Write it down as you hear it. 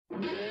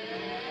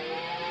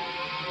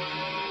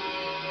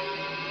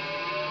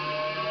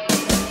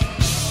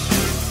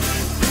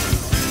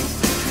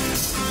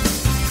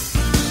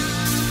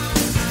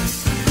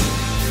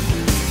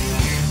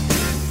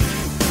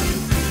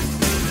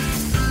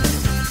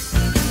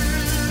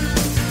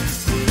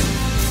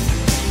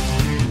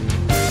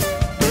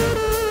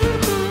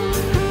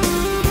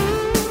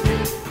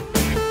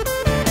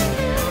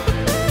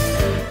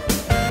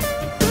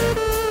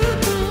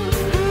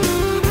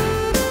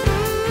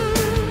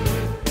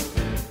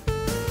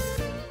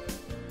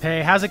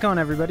Hey, how's it going,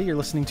 everybody? You're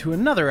listening to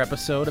another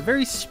episode, a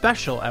very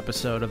special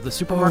episode of the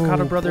Super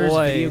Marcato Brothers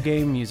Video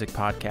Game Music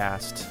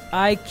Podcast.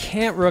 I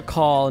can't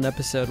recall an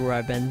episode where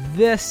I've been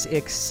this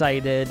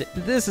excited.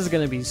 This is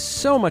going to be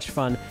so much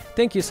fun.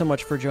 Thank you so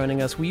much for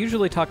joining us. We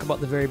usually talk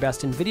about the very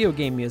best in video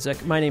game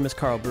music. My name is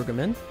Carl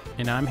Brueggemann.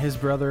 And I'm his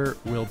brother,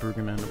 Will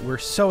Brueggemann. We're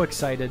so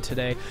excited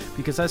today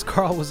because, as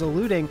Carl was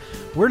alluding,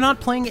 we're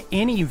not playing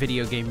any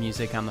video game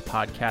music on the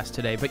podcast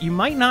today, but you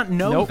might not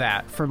know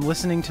that from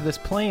listening to this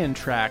play-in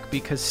track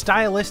because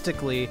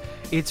stylistically,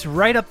 it's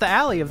right up the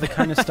alley of the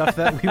kind of stuff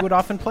that we would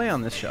often play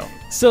on this show.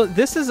 So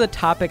this is a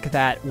topic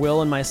that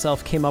Will and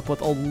myself came up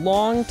with a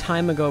long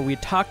time ago. We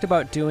talked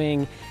about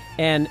doing,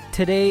 and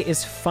today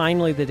is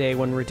finally the day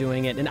when we're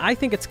doing it. And I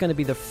think it's going to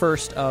be the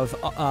first of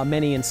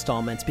many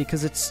installments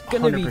because it's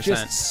going to be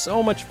just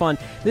so much fun.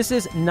 This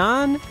is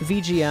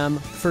non-VGM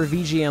for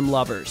VGM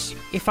lovers.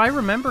 If I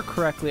remember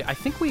correctly, I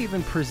think we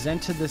even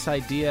presented this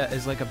idea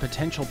as like a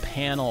potential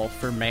panel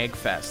for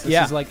MAGFest.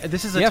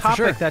 This is a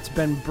topic that's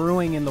been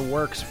brewing in the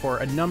works for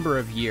a number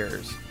of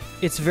years.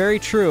 It's very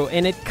true,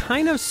 and it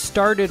kind of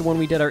started when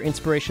we did our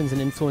Inspirations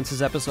and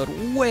Influences episode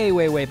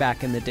way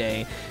back in the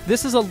day.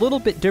 This is a little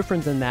bit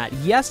different than that.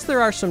 Yes,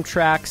 there are some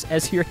tracks,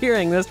 as you're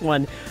hearing this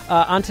one,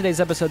 on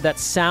today's episode that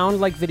sound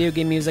like video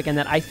game music and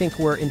that I think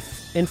were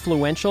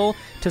influential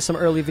to some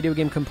early video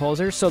game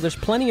composers, so there's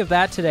plenty of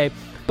that today.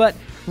 But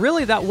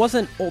really, that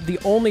wasn't the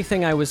only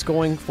thing I was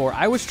going for.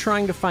 I was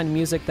trying to find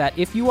music that,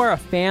 if you are a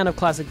fan of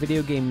classic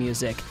video game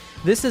music,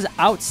 this is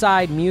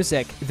outside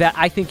music that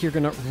I think you're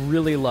going to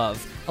really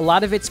love. A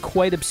lot of it's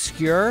quite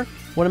obscure.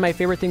 One of my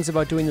favorite things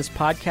about doing this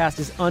podcast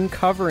is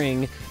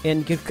uncovering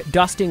and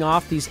dusting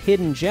off these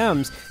hidden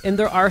gems. And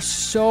there are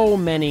so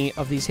many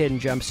of these hidden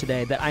gems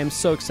today that I'm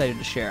so excited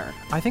to share.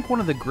 I think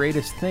one of the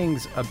greatest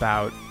things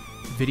about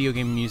video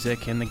game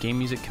music and the game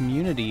music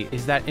community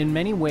is that in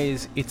many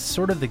ways it's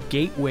sort of the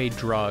gateway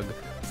drug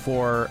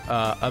for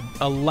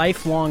a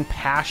lifelong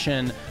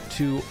passion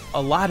to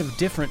a lot of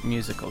different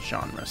musical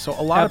genres. So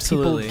a lot of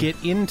people get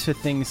into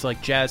things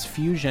like jazz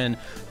fusion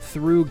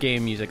through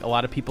game music. A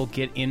lot of people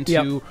get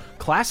into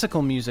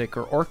classical music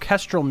or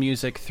orchestral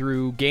music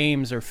through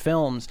games or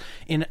films.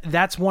 And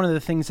that's one of the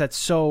things that's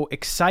so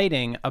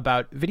exciting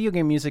about video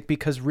game music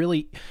because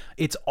really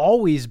it's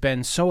always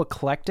been so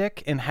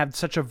eclectic and had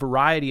such a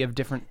variety of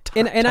different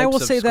types and I will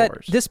say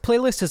scores. that this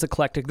playlist is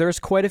eclectic. There's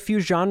quite a few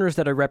genres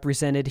that are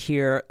represented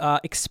here.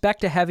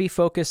 Expect a heavy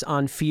focus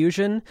on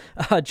fusion,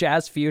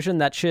 jazz fusion.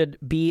 That should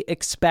be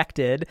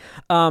expected.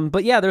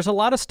 But yeah, there's a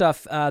lot of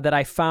stuff that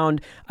I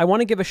found. I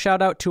want to give a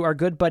shout out to our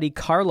good buddy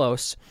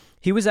Carlos.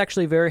 He was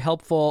actually very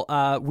helpful.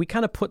 We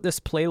kind of put this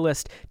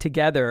playlist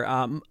together.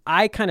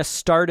 I kind of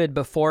started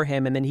before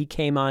him, and then he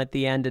came on at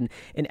the end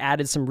and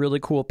added some really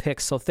cool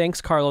picks. So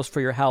thanks, Carlos, for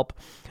your help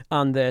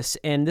on this.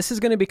 And this is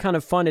going to be kind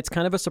of fun. It's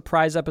kind of a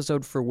surprise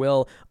episode for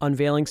Will,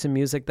 unveiling some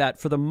music that,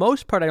 for the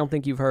most part, I don't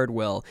think you've heard,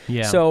 Will.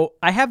 Yeah. So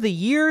I have the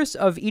years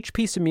of each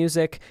piece of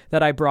music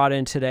that I brought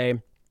in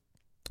today.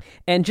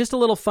 And just a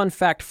little fun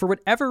fact, for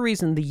whatever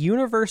reason, the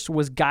universe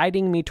was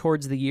guiding me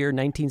towards the year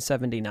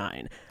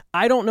 1979.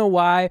 I don't know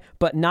why,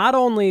 but not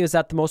only is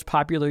that the most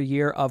popular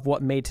year of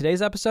what made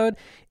today's episode,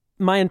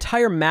 my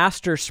entire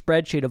master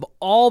spreadsheet of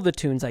all the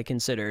tunes I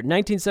considered,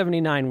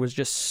 1979 was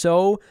just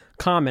so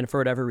common for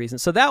whatever reason.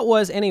 So that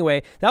was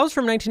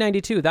from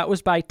 1992. That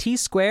was by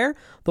T-Square,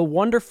 the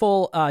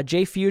wonderful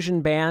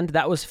J-Fusion band.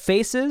 That was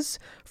Faces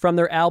from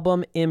their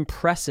album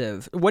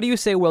Impressive. What do you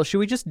say, Will? Should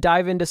we just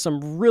dive into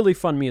some really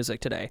fun music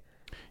today?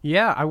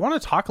 Yeah, I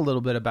want to talk a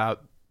little bit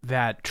about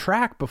that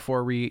track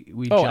before we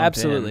jump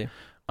absolutely. in.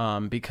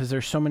 Because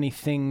there's so many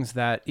things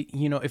that,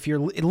 if you're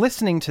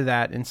listening to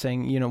that and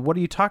saying, what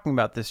are you talking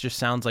about? This just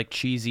sounds like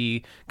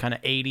cheesy kind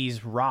of 80s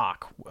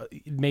rock.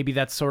 Maybe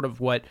that's sort of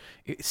what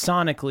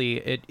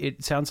sonically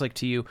it sounds like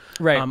to you.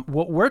 Right.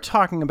 What we're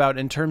talking about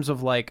in terms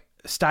of like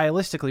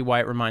stylistically why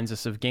it reminds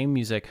us of game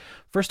music.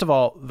 First of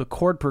all, the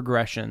chord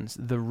progressions,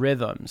 the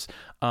rhythms,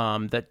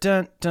 that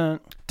dun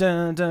dun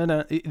dun dun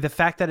dun, the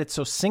fact that it's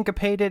so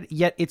syncopated,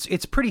 yet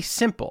it's pretty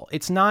simple.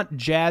 It's not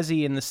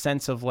jazzy in the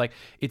sense of like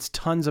it's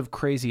tons of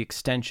crazy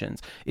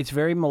extensions. It's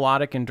very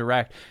melodic and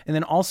direct. And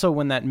then also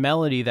when that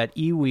melody, that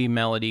iwi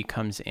melody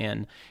comes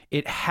in,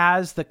 it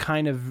has the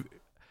kind of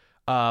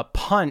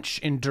punch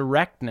and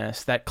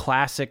directness that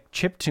classic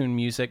chiptune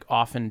music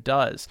often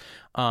does.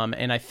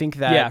 And I think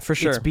that for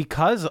sure. It's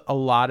because a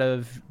lot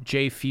of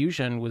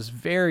J-Fusion was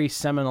very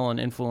seminal and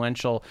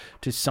influential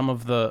to some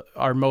of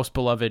our most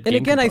beloved game And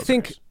again, composers. I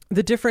think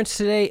The difference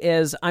today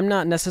is I'm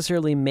not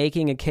necessarily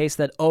making a case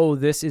that, oh,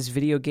 this is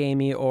video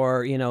gamey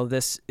or,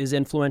 this is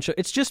influential.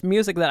 It's just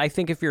music that I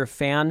think if you're a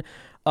fan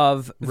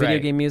of video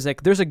game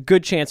music, there's a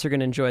good chance you're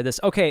going to enjoy this.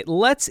 Okay,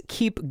 let's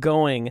keep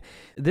going.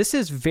 This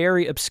is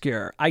very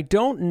obscure. I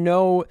don't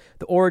know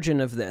the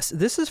origin of this.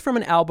 This is from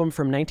an album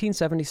from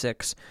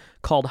 1976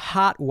 called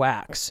Hot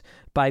Wax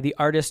by the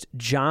artist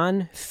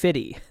John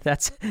Fiddy.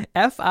 That's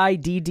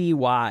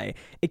Fiddy.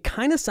 It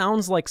kind of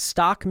sounds like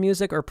stock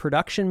music or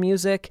production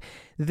music.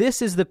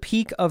 This is the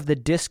peak of the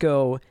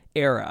disco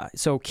era,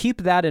 so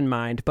keep that in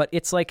mind, but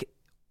it's like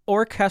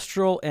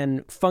orchestral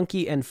and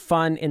funky and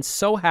fun and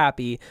so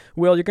happy.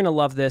 Will, you're going to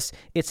love this.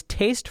 It's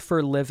Taste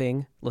for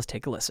Living. Let's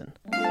take a listen.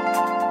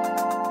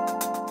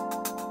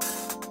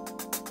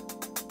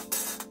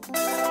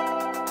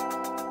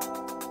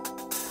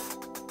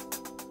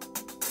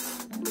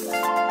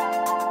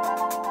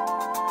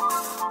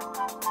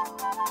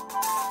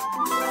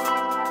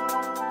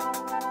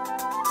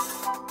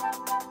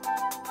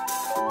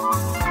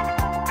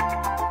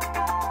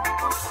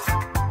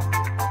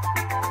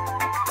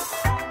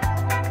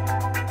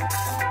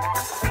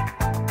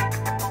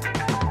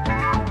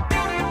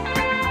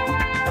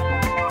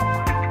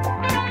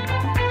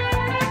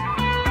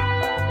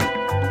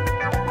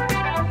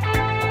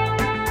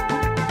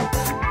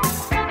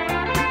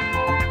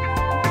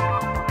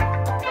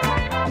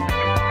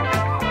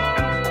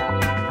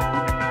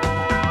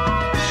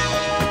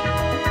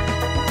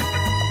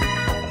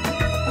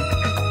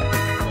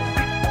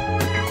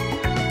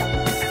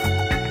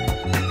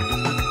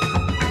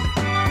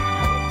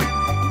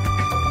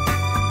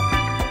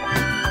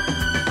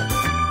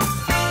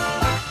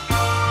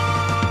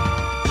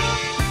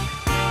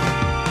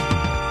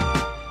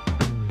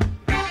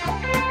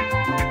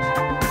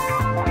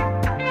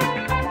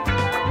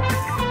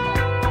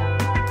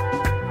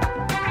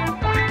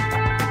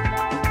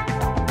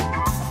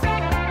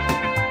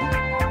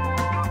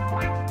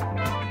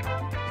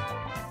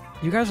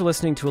 You guys are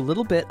listening to a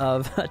little bit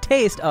of a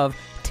taste of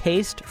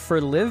Taste for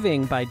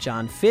Living by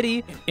John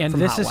Fiddy. And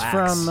this is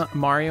from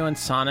Mario and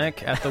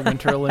Sonic at the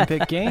Winter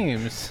Olympic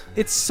Games.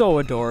 It's so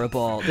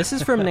adorable. This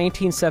is from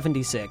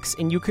 1976,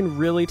 and you can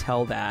really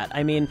tell that.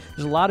 I mean,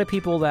 there's a lot of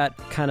people that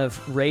kind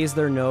of raise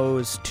their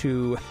nose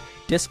to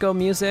disco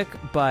music,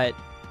 but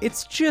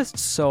it's just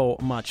so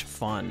much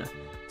fun,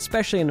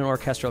 especially in an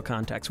orchestral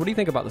context. What do you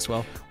think about this,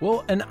 Will?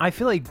 Well, and I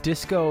feel like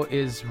disco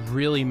is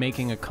really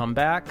making a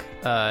comeback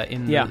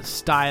in the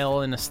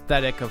style and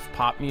aesthetic of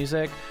pop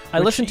music. I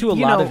listened to a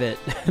lot of it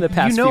the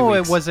past few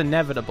weeks. It was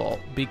inevitable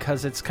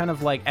because it's kind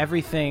of like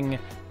everything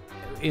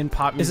in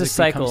pop music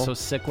becomes so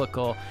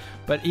cyclical.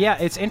 But yeah,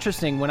 it's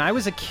interesting. When I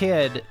was a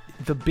kid,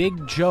 the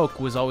big joke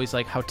was always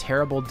like how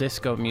terrible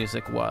disco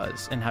music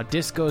was and how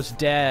disco's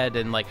dead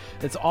and like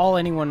that's all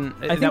anyone...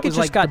 I think it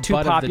just got too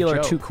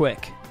popular too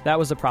quick. That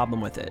was the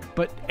problem with it.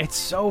 But it's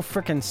so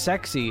freaking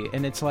sexy,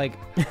 and it's like,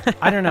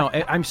 I don't know,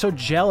 I'm so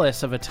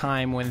jealous of a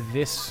time when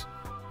this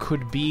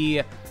could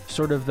be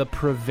sort of the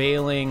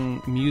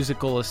prevailing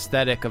musical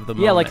aesthetic of the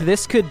moment. Yeah, like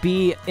this could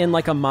be in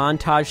like a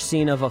montage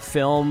scene of a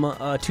film,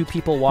 two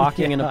people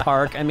walking in a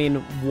park. I mean,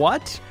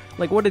 what?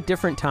 Like, what a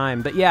different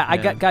time. But yeah,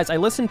 I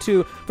listened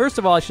to, first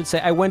of all, I should say,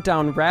 I went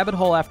down rabbit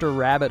hole after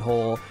rabbit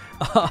hole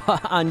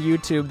on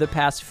YouTube the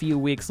past few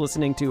weeks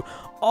listening to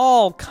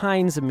all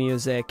kinds of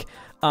music.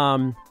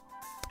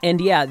 And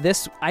yeah,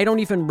 this, I don't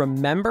even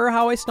remember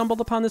how I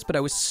stumbled upon this, but I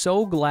was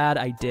so glad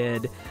I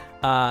did.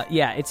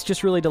 Yeah, it's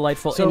just really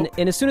delightful. So,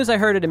 and as soon as I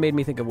heard it, it made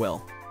me think of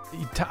Will.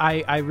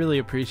 I really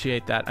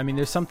appreciate that. I mean,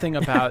 there's something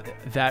about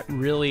that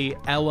really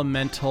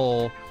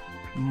elemental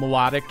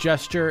melodic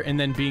gesture and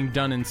then being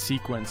done in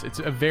sequence. It's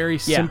a very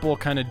simple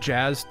kind of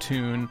jazz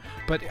tune,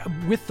 but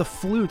with the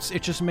flutes,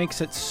 it just makes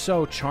it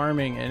so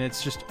charming, and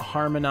it's just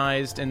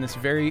harmonized in this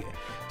very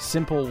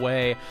simple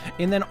way.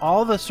 And then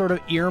all the sort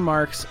of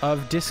earmarks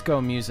of disco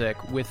music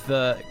with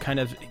the kind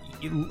of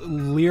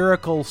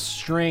lyrical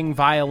string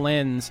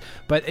violins,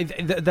 but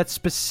that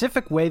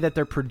specific way that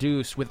they're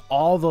produced with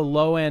all the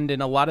low end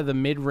and a lot of the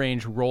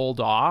mid-range rolled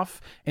off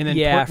and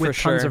then put with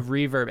tons of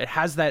reverb. It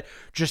has that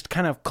just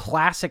kind of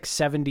classic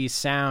 70s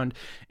sound,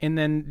 and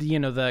then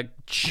the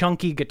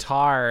chunky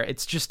guitar.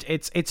 It's just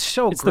it's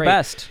so great. It's the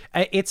best.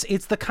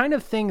 It's the kind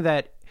of thing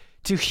that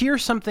to hear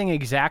something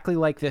exactly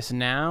like this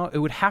now, it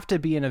would have to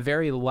be in a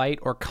very light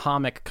or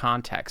comic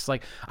context.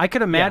 Like I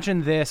could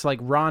imagine this like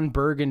Ron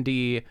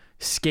Burgundy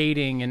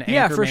skating in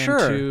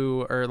Anchorman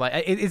 2, or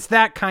like it's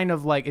that kind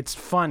of like, it's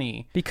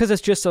funny because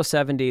it's just so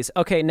 70s.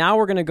 Okay, now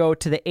we're gonna go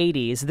to the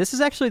 80s. This is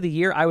actually the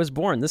year I was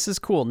born. This is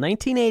cool.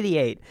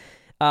 1988.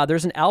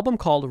 There's an album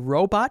called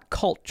Robot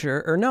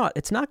Culture, or no,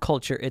 it's not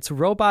Culture. It's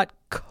Robot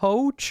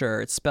Couture.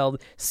 It's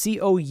spelled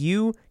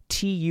Couture.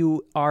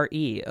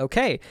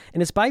 Okay,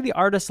 and it's by the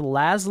artist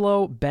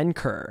Laszlo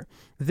Benker.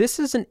 This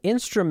is an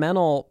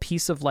instrumental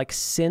piece of like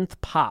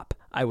synth pop,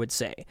 I would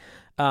say.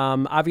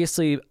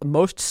 Obviously,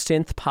 most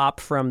synth pop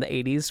from the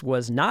 80s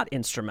was not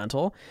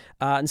instrumental,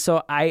 and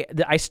so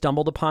I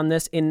stumbled upon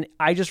this, and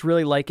I just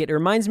really like it. It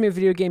reminds me of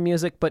video game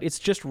music, but it's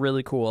just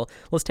really cool.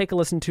 Let's take a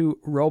listen to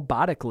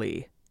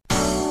Robotically.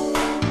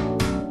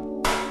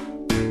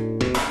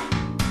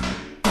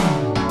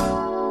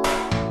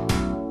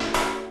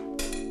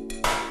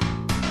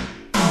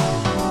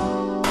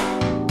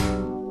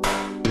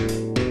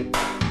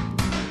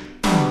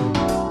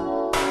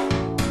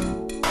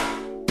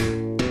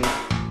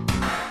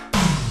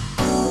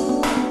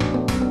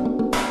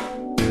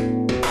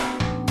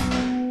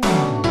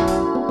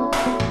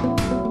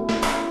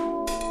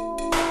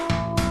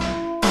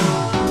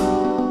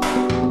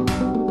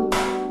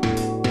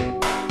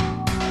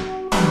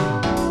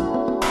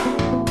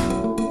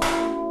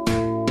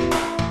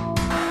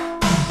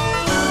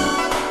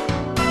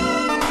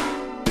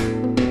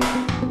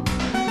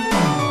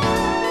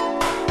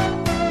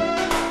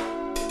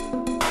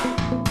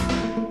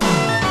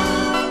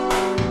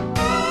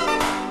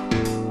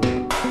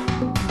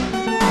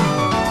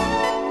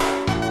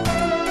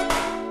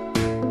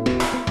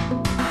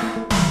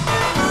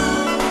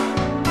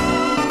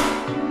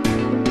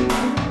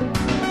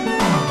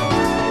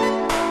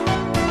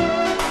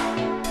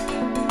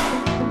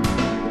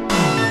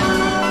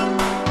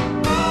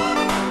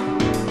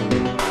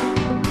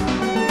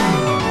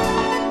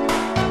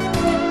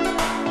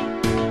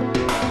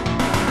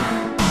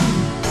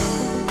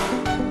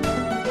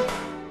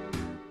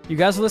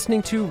 guys are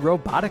listening to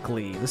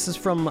Robotically. This is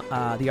from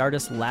the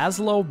artist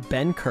Laszlo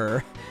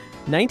Benker,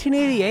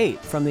 1988,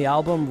 from the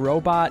album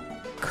Robot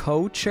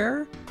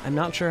Kocher. I'm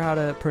not sure how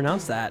to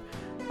pronounce that.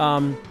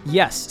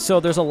 Yes, so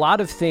there's a lot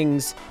of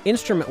things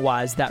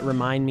instrument-wise that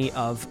remind me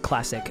of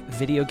classic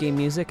video game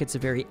music. It's a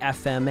very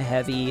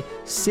FM-heavy,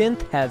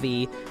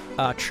 synth-heavy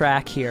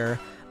track here.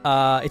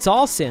 It's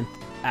all synth,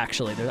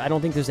 actually. I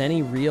don't think there's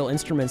any real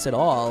instruments at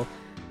all.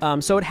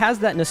 So it has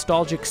that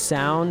nostalgic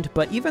sound,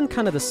 but even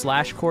kind of the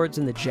slash chords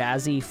and the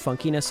jazzy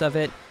funkiness of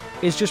it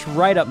is just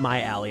right up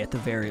my alley at the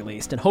very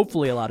least, and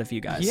hopefully a lot of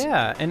you guys.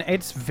 Yeah, and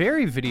it's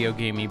very video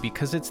gamey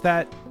because it's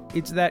that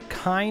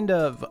kind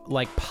of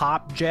like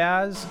pop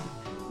jazz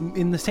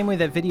in the same way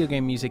that video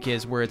game music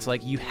is, where it's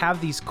like you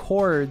have these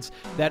chords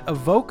that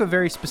evoke a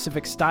very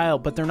specific style,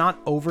 but they're not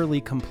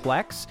overly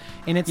complex.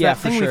 And it's that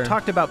thing we've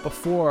talked about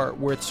before,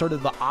 where it's sort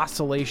of the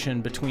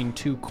oscillation between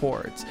two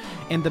chords.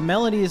 And the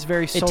melody is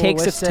very soloistic. It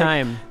takes its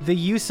time. The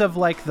use of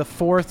like the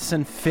fourths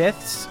and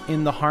fifths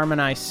in the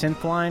harmonized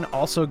synth line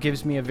also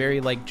gives me a very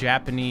like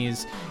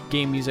Japanese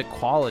game music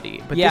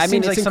quality. But yeah, this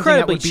seems like it's something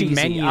that incredibly would be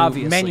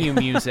cheesy, menu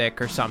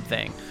music or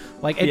something.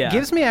 Like, it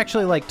gives me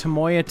actually, like,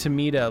 Tomoya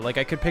Tomita. Like,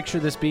 I could picture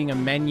this being a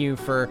menu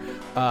for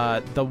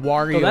the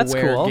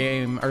WarioWare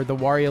game, or the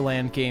Wario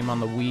Land game on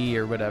the Wii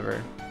or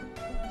whatever.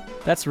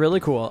 That's really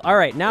cool. All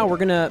right, now we're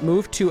going to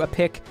move to a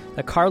pick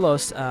that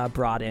Carlos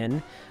brought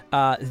in.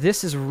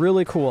 This is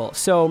really cool.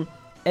 So,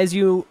 as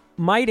you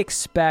might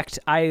expect,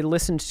 I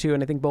listened to,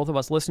 and I think both of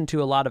us listened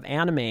to, a lot of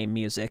anime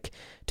music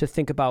to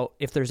think about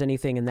if there's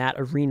anything in that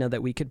arena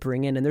that we could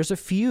bring in. And there's a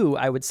few,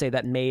 I would say,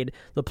 that made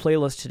the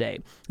playlist today.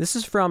 This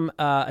is from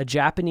a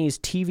Japanese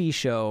TV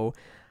show.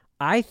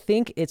 I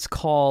think it's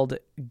called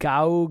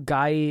Gao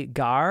Gai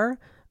Gar.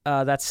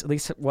 That's at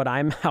least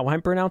how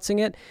I'm pronouncing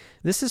it.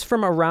 This is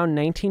from around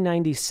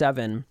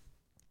 1997,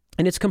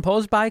 and it's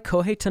composed by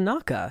Kohei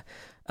Tanaka,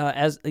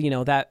 as you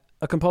know,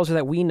 a composer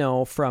that we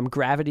know from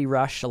Gravity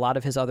Rush, a lot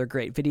of his other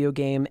great video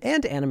game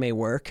and anime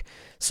work.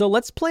 So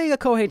let's play a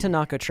Kohei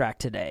Tanaka track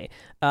today.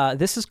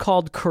 This is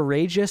called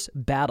Courageous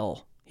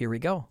Battle. Here we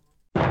go.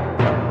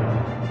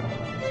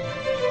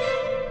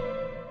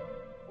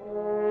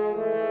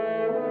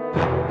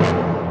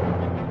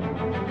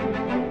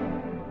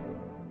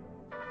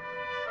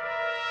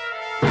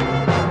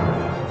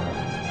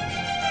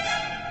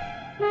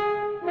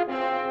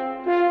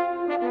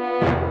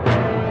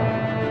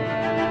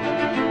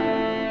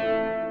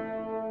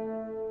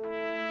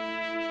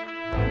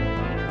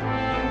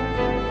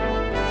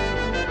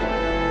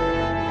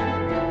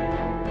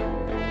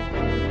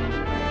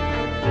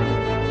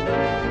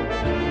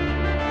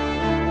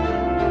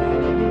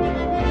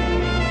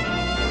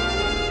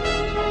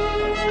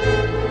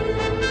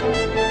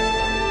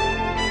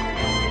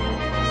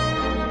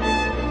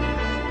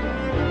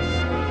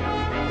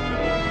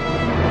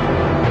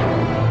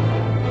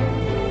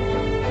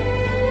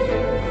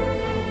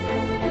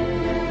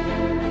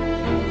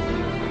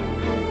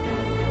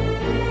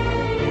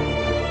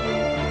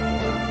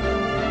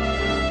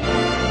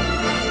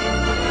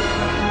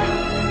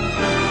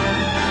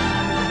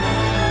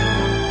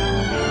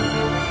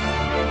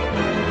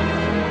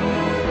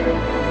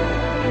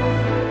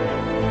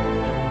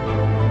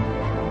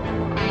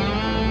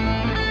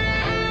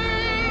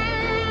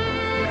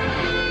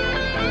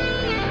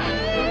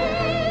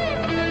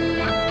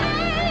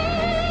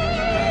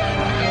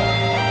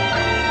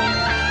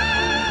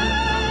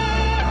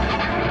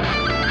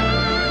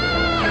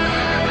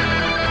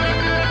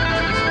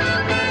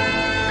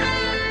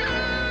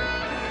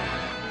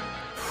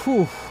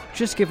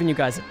 Just giving you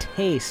guys a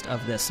taste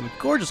of this. Some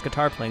gorgeous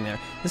guitar playing there.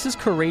 This is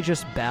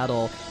Courageous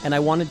Battle, and I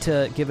wanted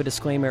to give a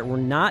disclaimer. We're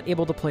not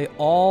able to play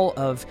all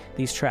of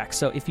these tracks,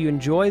 so if you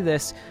enjoy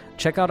this,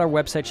 check out our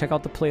website, check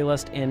out the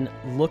playlist, and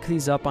look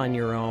these up on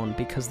your own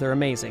because they're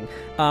amazing.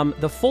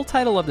 The full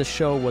title of the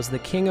show was The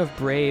King of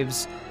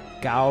Braves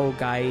Gao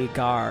Gai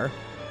Gar,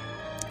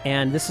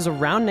 and this is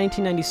around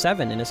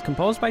 1997, and it's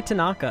composed by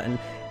Tanaka, and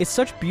it's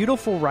such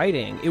beautiful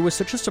writing. It was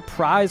such a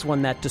surprise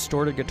when that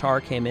distorted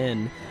guitar came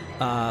in.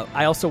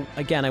 I also,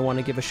 again, I want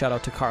to give a shout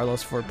out to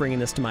Carlos for bringing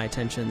this to my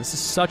attention. This is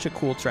such a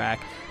cool track.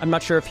 I'm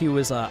not sure if he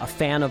was a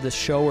fan of this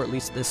show or at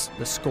least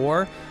the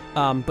score,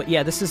 but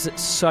yeah, this is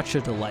such a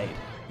delight.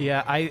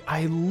 Yeah,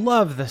 I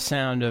love the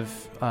sound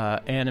of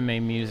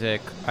anime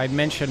music. I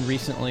mentioned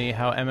recently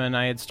how Emma and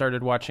I had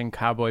started watching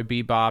Cowboy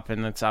Bebop,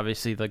 and that's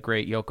obviously the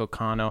great Yoko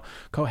Kanno.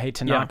 Kohei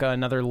Tanaka,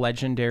 another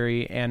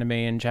legendary anime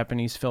and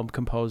Japanese film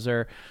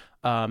composer.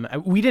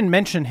 We didn't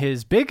mention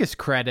his biggest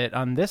credit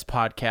on this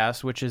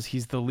podcast, which is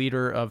he's the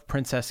leader of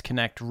Princess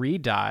Connect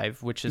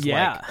Redive, which is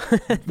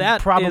that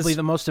probably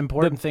the most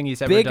important thing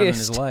he's ever done in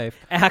his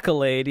life.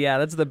 Accolade, yeah,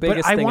 that's the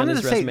biggest thing on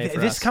his resume for us.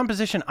 This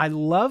composition, I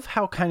love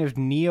how kind of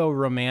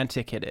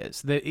neo-romantic it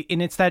is.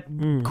 And it's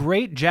that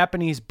great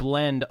Japanese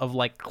blend of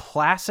like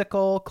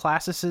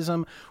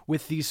classicism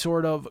with these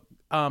sort of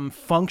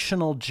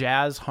functional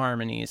jazz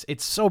harmonies.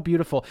 It's so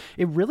beautiful.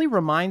 It really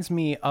reminds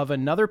me of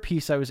another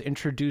piece I was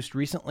introduced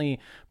recently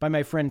by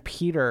my friend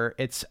Peter.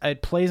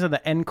 It plays at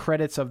the end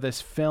credits of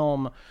this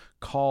film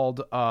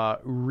called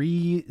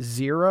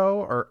Re:Zero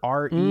or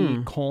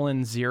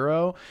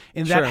RE:0,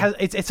 and that has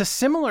it's a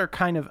similar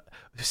kind of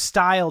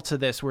style to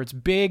this, where it's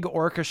big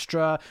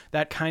orchestra,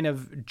 that kind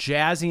of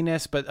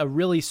jazziness, but a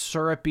really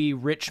syrupy,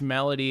 rich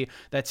melody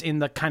that's in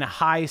the kind of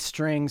high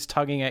strings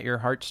tugging at your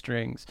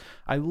heartstrings.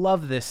 I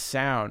love this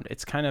sound.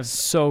 It's kind of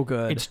so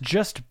good. It's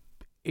just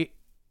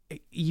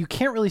you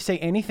can't really say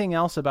anything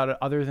else about it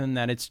other than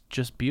that it's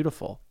just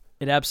beautiful.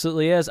 It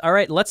absolutely is. All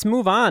right, let's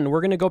move on.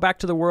 We're going to go back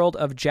to the world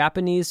of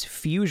Japanese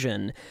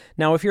fusion.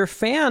 Now, if you're a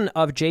fan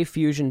of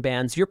J-Fusion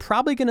bands, you're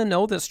probably going to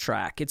know this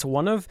track. It's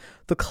one of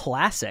the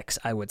classics,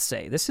 I would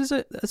say. This is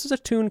a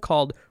tune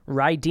called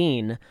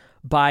Raideen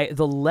by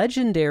the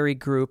legendary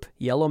group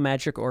Yellow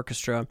Magic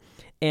Orchestra,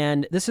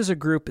 and this is a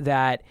group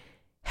that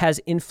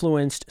has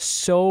influenced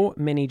so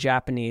many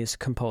Japanese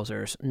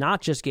composers,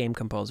 not just game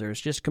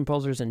composers, just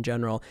composers in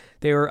general.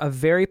 They were a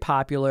very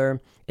popular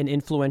and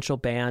influential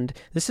band.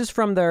 This is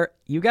from their,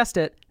 you guessed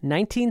it,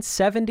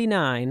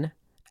 1979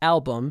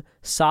 album,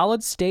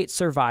 Solid State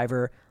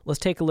Survivor. Let's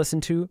take a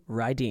listen to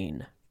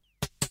Raideen.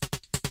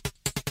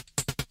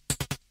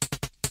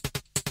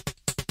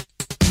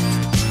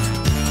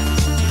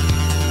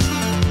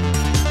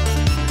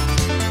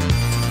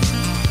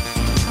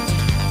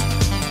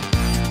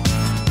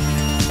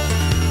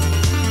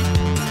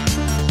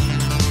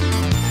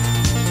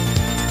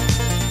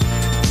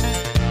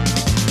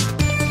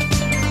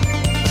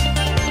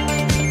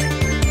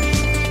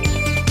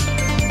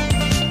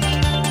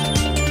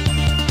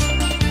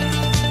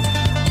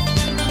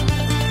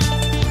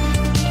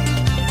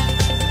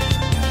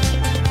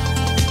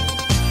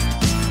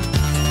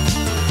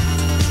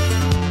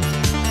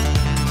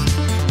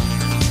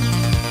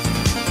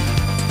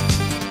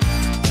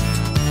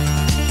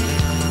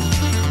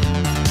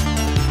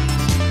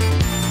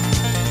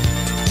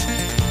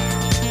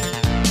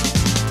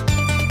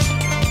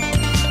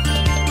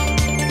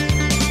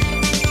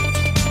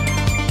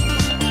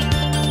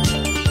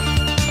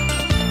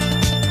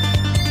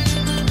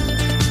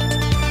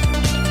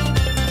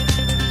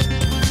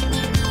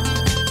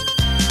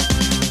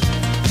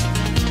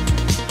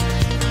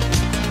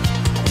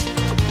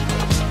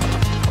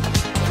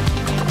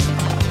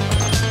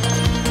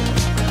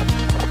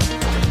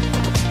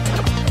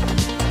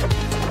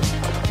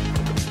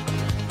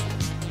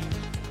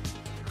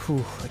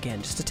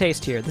 Again, just a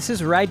taste here. This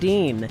is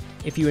Raideen.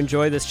 If you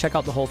enjoy this, check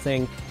out the whole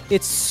thing.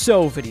 It's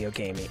so video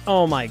gamey.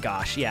 Oh my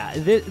gosh, yeah.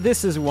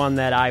 This is one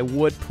that I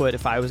would put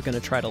if I was going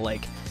to try to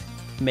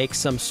make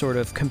some sort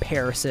of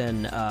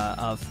comparison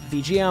of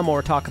VGM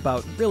or talk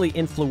about really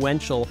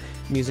influential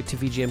music to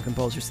VGM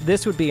composers.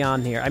 This would be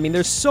on here. I mean,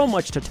 there's so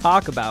much to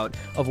talk about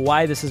of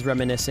why this is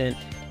reminiscent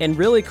and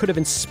really could have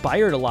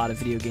inspired a lot of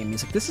video game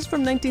music. This is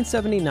from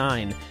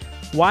 1979.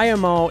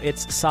 YMO,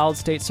 it's Solid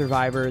State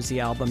Survivor is the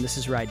album. This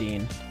is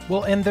Raideen.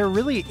 Well, and there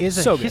really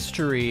is a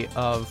history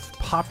of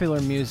popular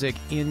music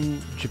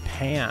in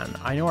Japan.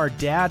 I know our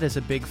dad is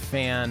a big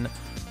fan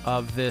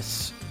of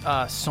this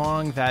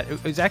song that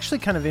it was actually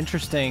kind of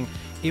interesting.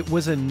 It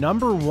was a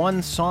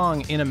 #1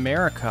 song in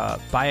America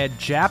by a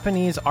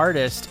Japanese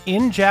artist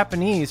in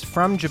Japanese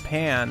from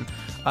Japan.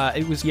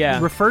 It was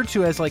referred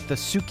to as like the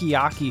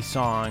Sukiyaki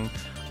song.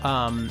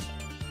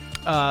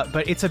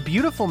 But it's a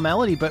beautiful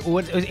melody. But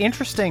what is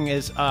interesting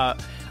is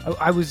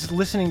I was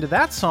listening to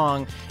that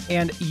song,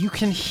 and you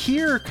can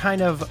hear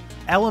kind of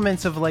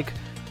elements of like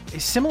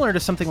similar to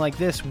something like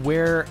this,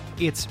 where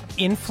it's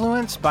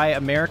influenced by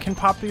American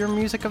popular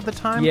music of the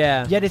time.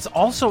 Yeah. Yet it's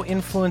also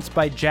influenced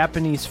by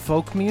Japanese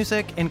folk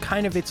music and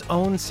kind of its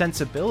own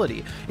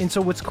sensibility. And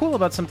so what's cool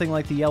about something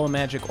like the Yellow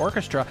Magic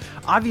Orchestra,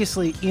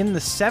 obviously in the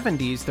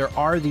 70s, there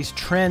are these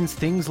trends,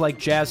 things like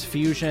jazz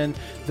fusion,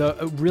 the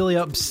really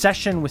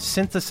obsession with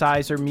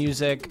synthesizer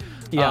music,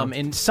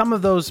 and some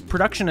of those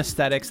production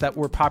aesthetics that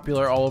were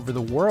popular all over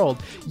the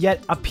world.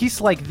 Yet a piece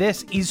like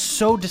this is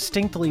so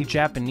distinctly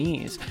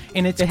Japanese,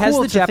 and it has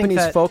the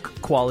Japanese folk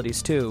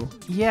qualities too.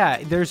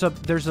 Yeah, there's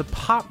a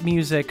pop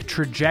music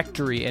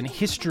trajectory and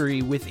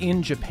history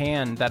within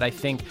Japan that I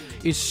think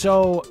is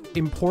so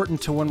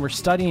important to when we're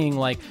studying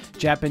like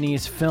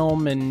Japanese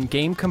film and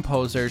game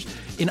composers.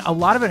 And a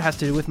lot of it has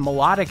to do with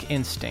melodic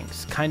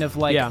instincts, kind of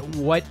like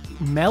what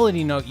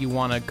melody note you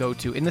want to go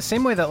to. In the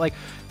same way that like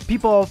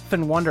people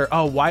often wonder,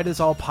 oh, why does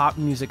all pop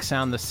music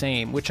sound the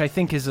same? Which I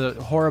think is a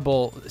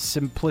horrible,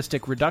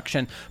 simplistic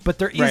reduction. But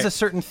there is a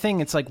certain thing.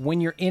 It's like when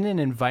you're in an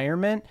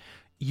environment,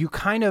 you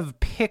kind of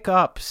pick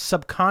up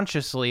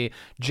subconsciously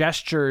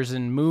gestures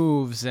and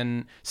moves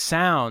and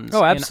sounds.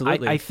 Oh,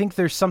 absolutely. And I think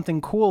there's something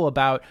cool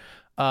about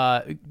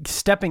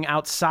stepping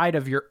outside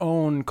of your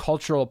own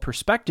cultural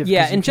perspective.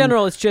 Yeah, in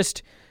general, it's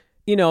just,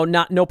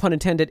 no pun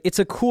intended, it's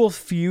a cool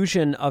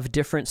fusion of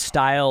different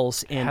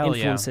styles and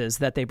influences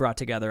that they brought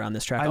together on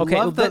this track. I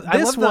love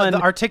the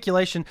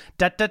articulation.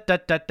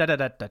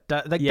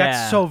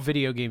 That's so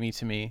video gamey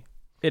to me.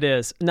 It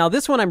is. Now,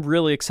 this one I'm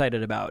really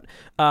excited about.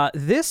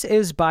 This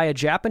is by a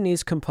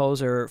Japanese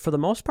composer, for the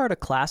most part a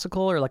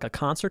classical or like a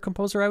concert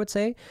composer, I would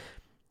say,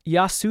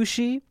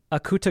 Yasushi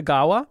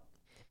Akutagawa.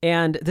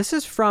 And this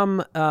is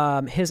from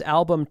his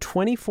album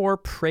 24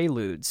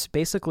 Preludes.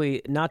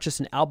 Basically, not just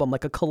an album,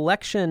 like a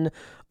collection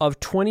of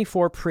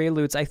 24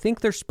 preludes. I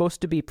think they're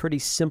supposed to be pretty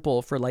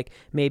simple for like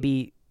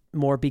maybe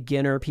more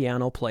beginner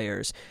piano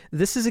players.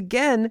 This is,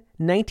 again,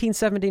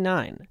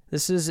 1979.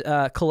 This is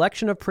a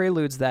collection of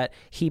preludes that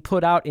he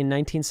put out in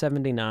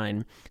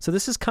 1979. So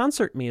this is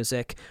concert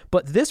music,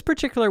 but this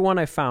particular one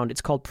I found, it's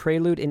called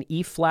Prelude in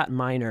E-flat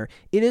minor.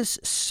 It is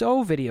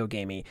so video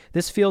gamey.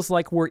 This feels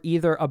like we're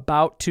either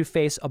about to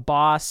face a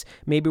boss,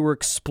 maybe we're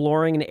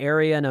exploring an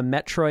area in a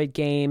Metroid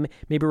game,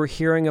 maybe we're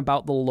hearing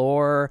about the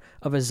lore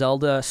of a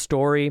Zelda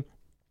story.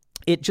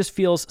 It just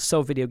feels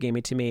so video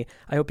gamey to me.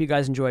 I hope you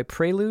guys enjoy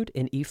Prelude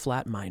in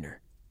E-flat minor.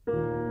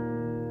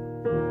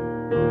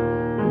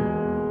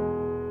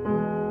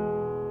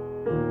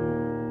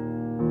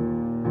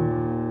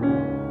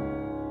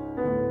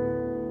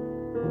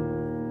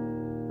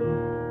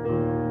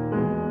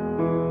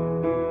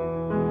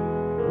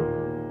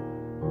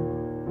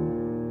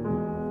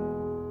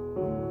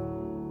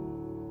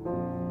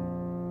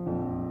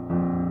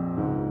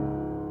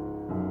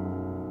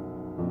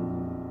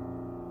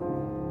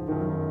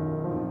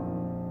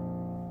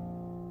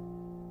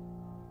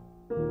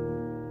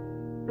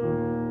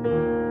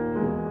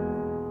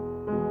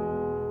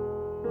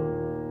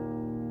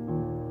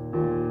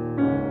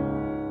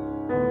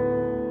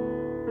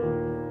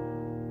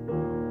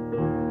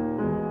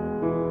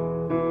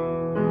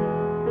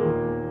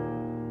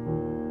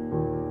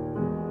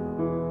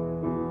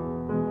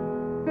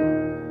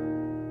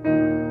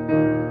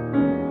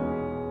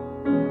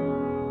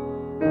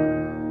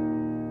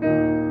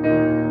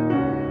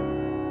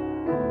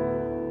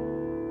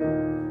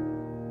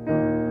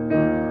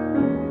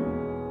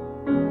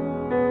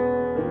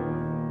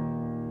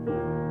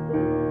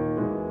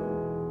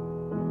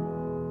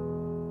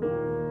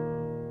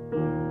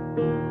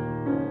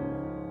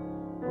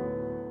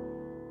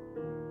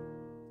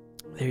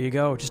 There you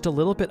go. Just a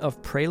little bit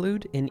of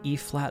Prelude in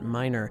E-flat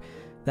minor.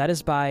 That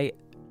is by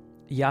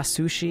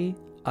Yasushi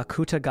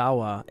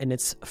Akutagawa, and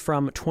it's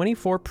from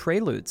 24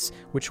 Preludes,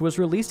 which was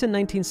released in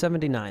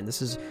 1979.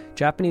 This is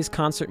Japanese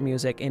concert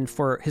music, and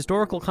for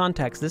historical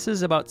context, this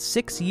is about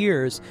 6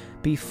 years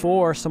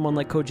before someone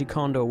like Koji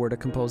Kondo were to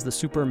compose the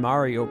Super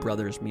Mario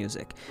Brothers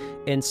music.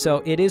 And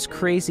so it is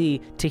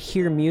crazy to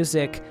hear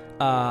music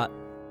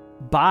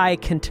by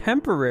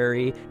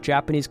contemporary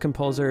Japanese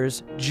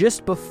composers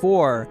just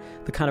before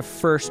the kind of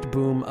first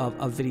boom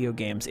of video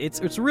games.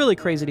 It's really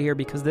crazy to hear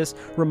because this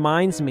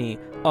reminds me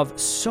of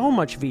so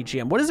much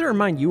VGM. What does it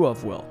remind you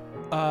of, Will?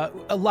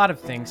 A lot of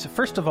things.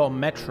 First of all,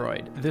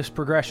 Metroid, this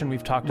progression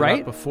we've talked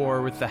about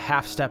before with the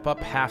half step up,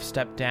 half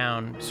step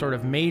down, sort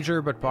of major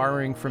but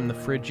borrowing from the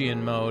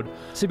Phrygian mode.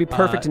 So it'd be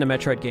perfect in a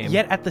Metroid game.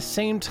 Yet at the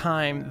same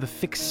time, the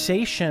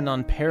fixation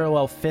on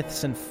parallel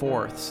fifths and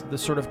fourths, the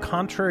sort of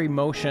contrary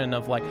motion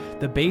of like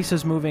the bass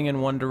is moving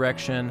in one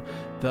direction,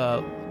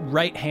 the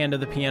right hand of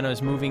the piano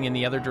is moving in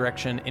the other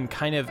direction, and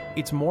kind of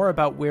it's more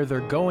about where they're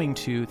going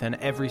to than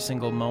every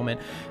single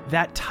moment.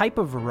 That type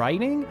of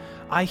writing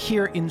I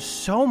hear in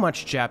so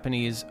much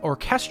Japanese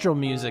orchestral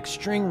music,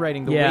 string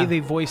writing, the way they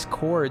voice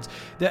chords.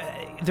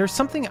 There's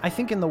something, I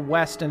think, in the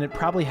West, and it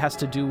probably has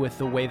to do with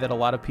the way that a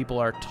lot of people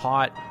are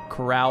taught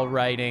chorale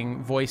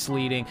writing, voice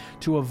leading,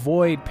 to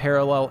avoid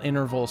parallel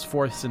intervals,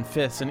 fourths and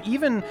fifths. And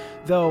even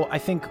though I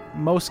think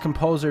most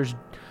composers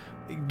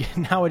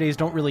nowadays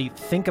don't really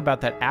think about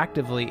that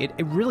actively,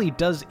 it really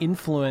does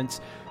influence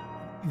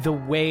the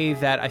way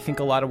that I think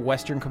a lot of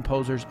Western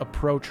composers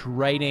approach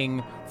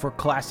writing for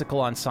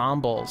classical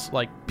ensembles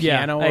like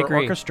piano or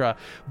orchestra.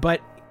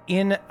 But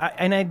and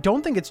I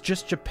don't think it's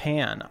just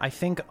Japan. I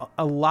think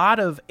a lot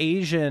of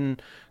Asian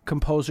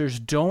composers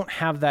don't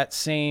have that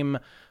same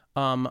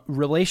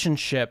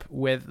relationship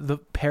with the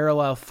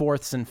parallel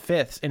fourths and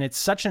fifths, and it's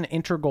such an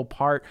integral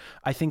part,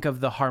 I think, of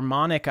the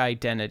harmonic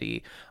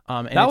identity.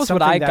 And that was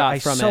what I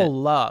got from it. I so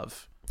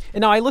love.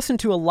 And now I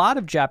listened to a lot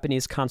of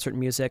Japanese concert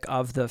music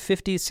of the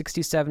 50s,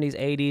 60s, 70s,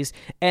 80s,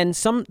 and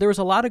there was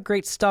a lot of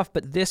great stuff,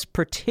 but this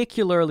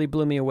particularly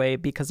blew me away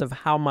because of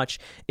how much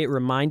it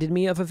reminded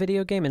me of a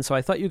video game, and so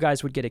I thought you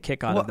guys would get a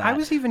kick out of that. I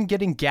was even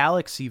getting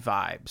Galaxy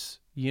vibes,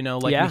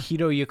 like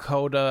Mahito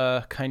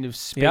Yokota, kind of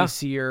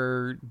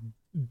spacier,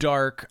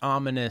 dark,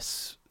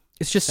 ominous.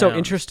 It's just so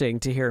interesting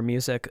to hear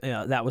music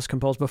that was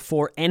composed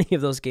before any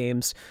of those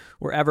games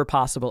were ever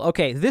possible.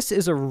 Okay, this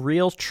is a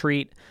real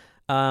treat.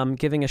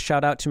 Giving a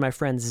shout out to my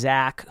friend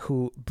Zach,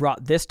 who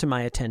brought this to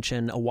my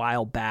attention a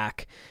while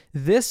back.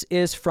 This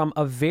is from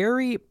a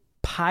very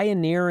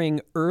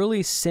pioneering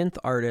early synth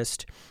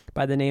artist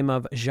by the name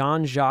of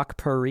Jean-Jacques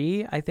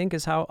Paris, I think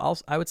is how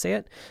I would say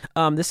it.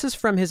 This is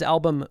from his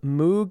album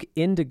Moog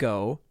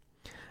Indigo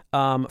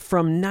from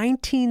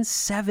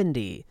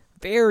 1970.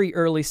 Very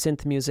early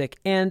synth music,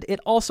 and it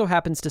also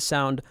happens to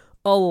sound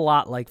a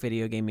lot like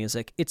video game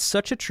music. It's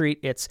such a treat.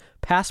 It's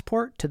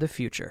Passport to the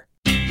Future.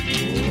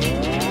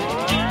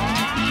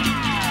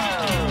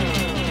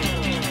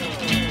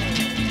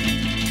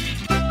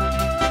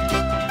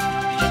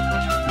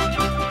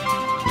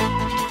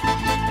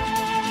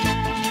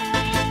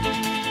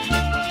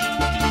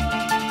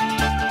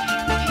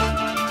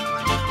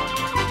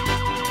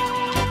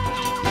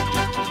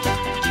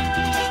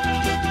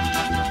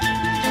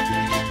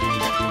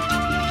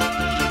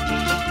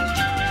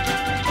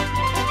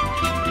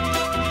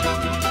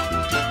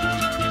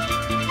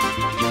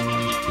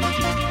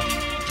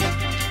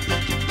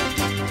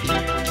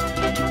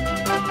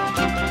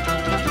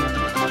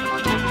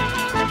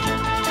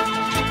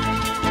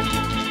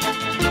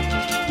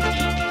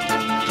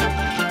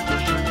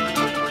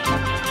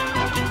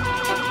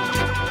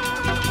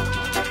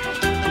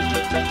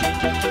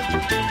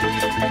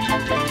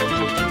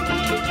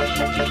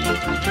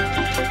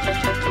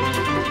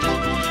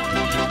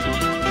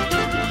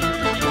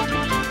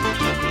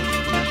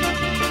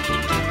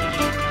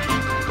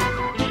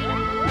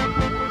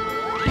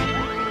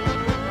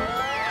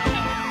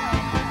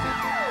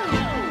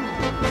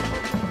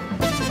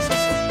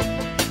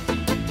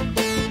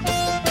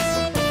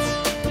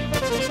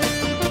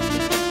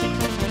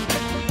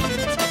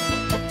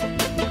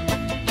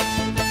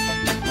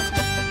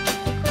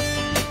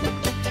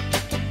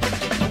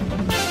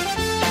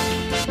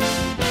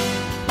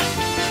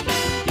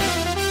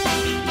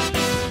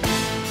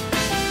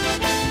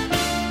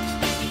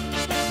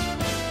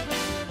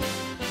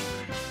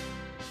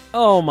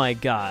 Oh my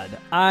god.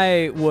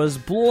 I was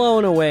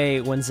blown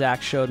away when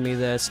Zach showed me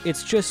this.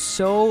 It's just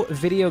so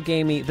video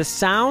gamey. The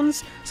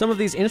sounds, some of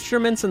these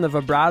instruments and the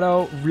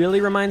vibrato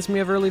really reminds me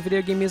of early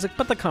video game music,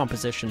 but the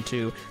composition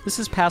too. This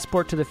is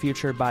Passport to the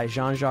Future by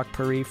Jean-Jacques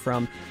Perry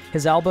from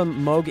his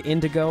album Moog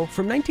Indigo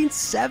from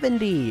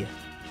 1970.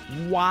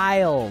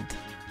 Wild.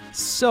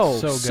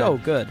 So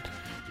good.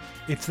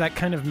 It's that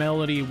kind of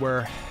melody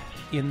where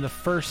in the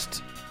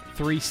first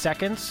 3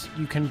 seconds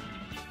you can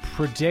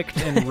predict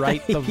and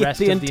write the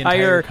rest of the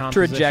entire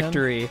composition.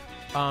 Trajectory.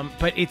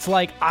 But it's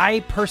like,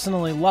 I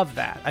personally love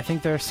that. I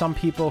think there are some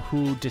people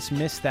who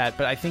dismiss that,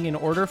 but I think in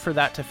order for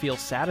that to feel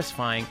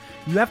satisfying,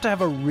 you have to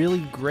have a really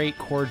great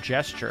chord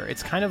gesture.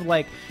 It's kind of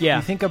like, you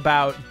think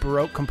about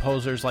Baroque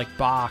composers like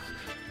Bach,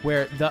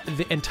 where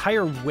the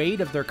entire weight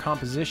of their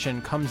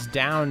composition comes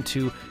down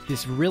to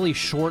this really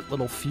short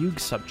little fugue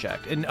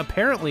subject. And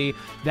apparently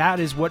that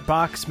is what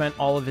Bach spent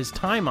all of his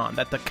time on,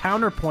 that the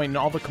counterpoint and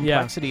all the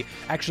complexity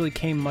actually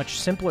came much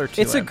simpler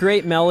to It's a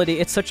great melody.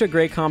 It's such a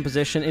great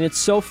composition, and it's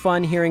so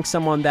fun hearing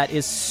someone that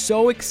is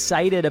so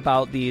excited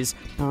about these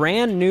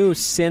brand new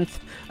synth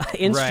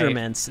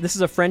instruments. Right. This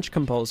is a French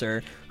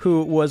composer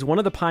who was one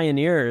of the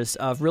pioneers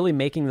of really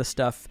making the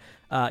stuff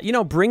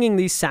bringing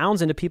these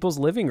sounds into people's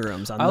living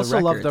rooms on the records. I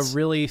also love the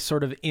really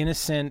sort of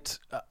innocent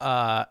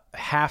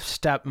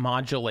half-step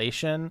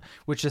modulation,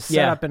 which is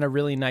set up in a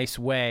really nice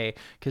way,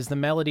 because the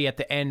melody at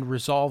the end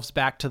resolves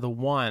back to the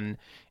 1,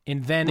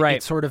 and then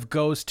it sort of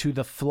goes to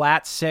the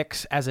flat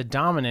 6 as a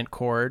dominant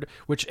chord,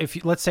 which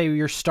let's say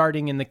you're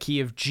starting in the key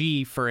of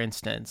G, for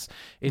instance,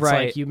 it's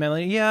like you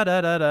melody, da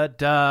da da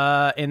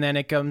da, and then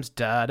it comes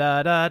da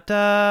da da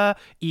da,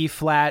 E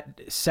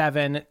flat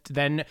 7,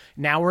 then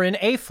now we're in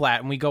A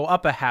flat, and we go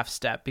up a half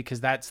step because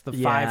that's the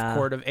 5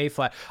 chord of A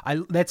flat.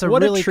 That's a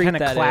really kind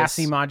of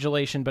classy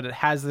modulation, but it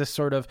has this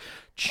sort of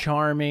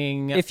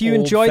charming, if you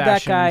enjoyed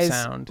that, guys,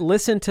 sound.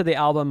 Listen to the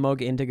album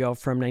Moog Indigo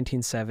from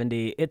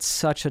 1970. It's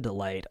such a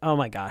delight. Oh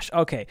my gosh.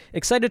 Okay,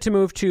 excited to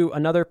move to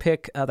another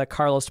pick that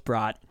Carlos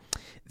brought.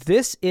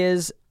 It's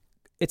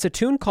a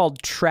tune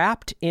called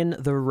Trapped in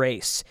the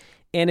Race.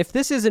 And if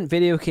this isn't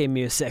video game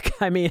music,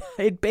 I mean,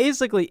 it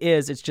basically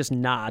is. It's just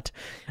not.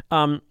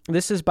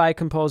 This is by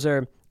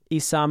composer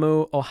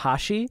Isamu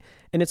Ohashi,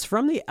 and it's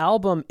from the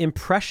album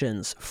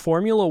Impressions,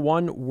 Formula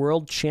One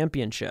World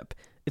Championship.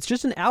 It's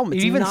just an album.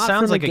 It's it even not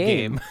sounds from like a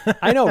game.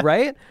 I know,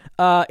 right?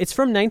 It's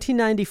from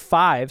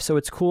 1995, so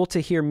it's cool to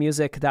hear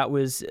music that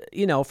was,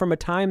 from a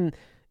time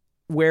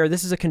where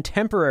this is a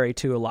contemporary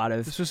to a lot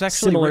of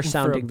similar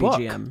sounding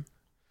BGM.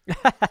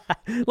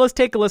 Let's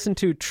take a listen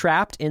to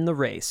Trapped in the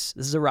Race.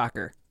 This is a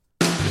rocker.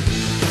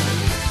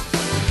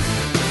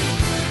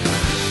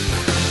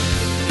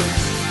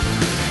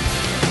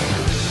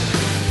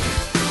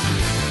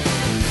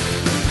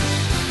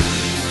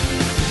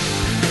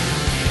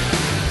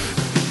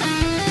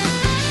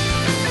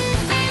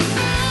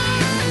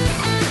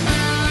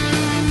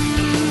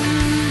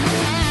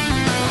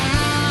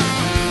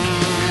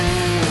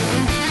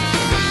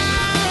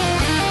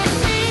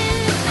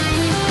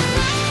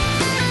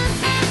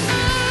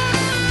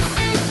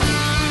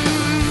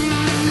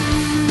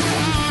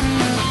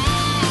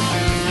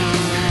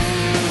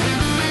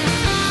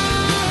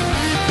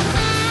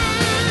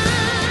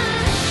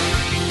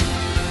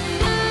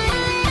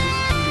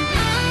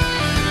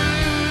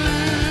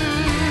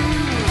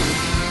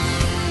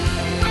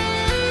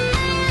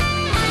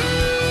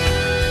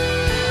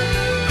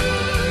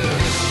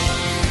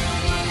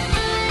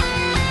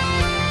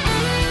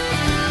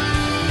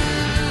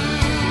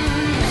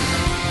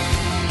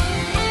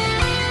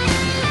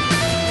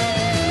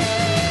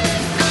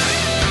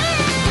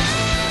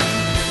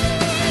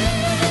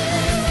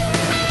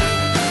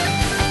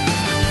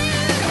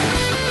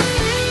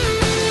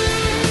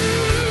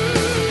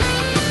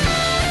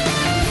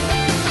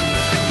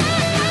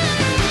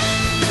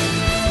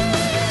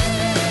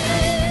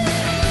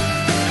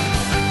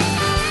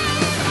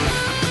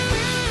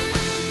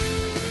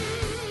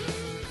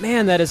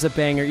 Man, that is a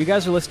banger. You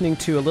guys are listening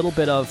to a little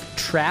bit of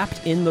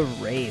Trapped in the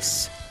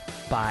Race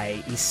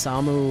by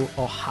Isamu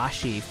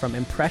Ohashi from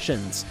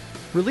Impressions.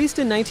 Released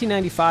in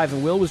 1995,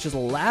 and Will was just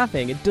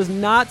laughing. It does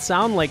not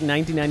sound like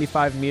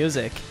 1995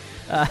 music.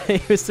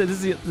 This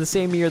is the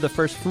same year the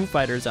first Foo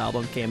Fighters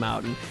album came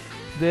out, and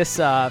this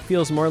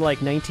feels more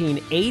like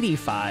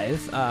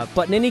 1985.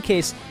 But in any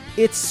case,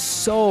 it's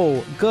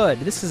so good.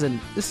 This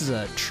is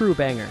a true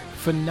banger.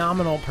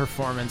 Phenomenal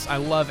performance. I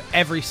love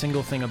every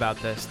single thing about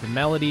this. The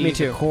melody,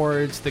 the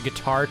chords, the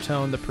guitar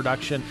tone, the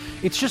production.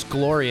 It's just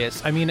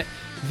glorious. I mean,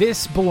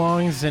 this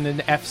belongs in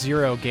an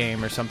F-Zero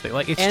game or something.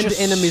 Like, it's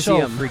just in a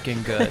museum. So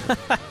freaking good.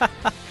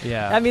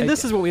 Yeah. I mean,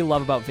 this is what we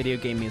love about video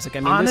game music. I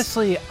mean,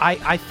 honestly,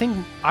 I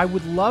think I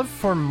would love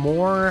for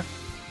more,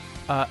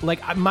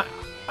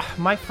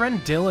 my friend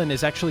Dylan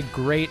is actually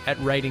great at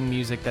writing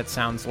music that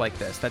sounds like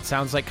this. That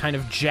sounds like kind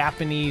of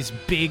Japanese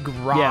big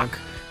rock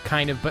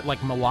kind of, but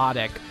like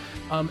melodic.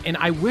 And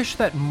I wish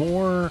that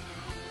more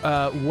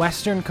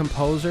Western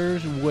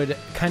composers would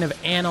kind of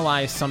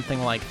analyze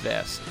something like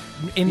this.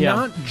 And Yeah.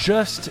 not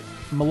just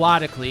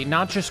melodically,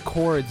 not just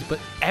chords, but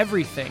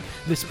everything.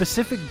 The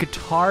specific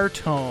guitar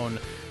tone,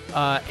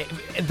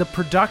 the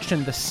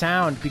production, the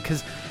sound,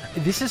 because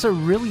this is a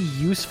really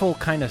useful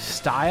kind of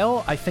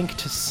style, I think,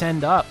 to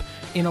send up.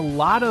 In a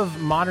lot of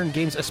modern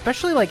games,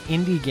 especially like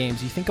indie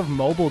games, you think of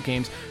mobile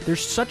games,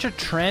 there's such a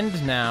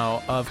trend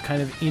now of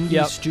kind of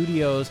indie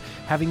studios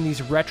having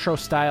these retro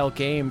style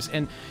games.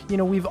 And, you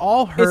know, we've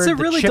all heard It's a the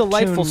really chiptune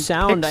delightful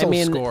sound. I pixel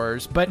mean,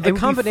 scores, but the it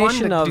would combination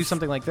be fun to of do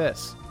something like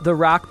this. the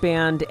Rock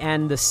Band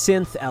and the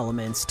synth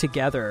elements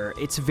together.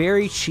 It's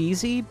very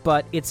cheesy,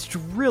 but it's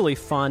really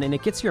fun, and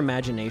it gets your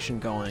imagination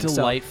going. So,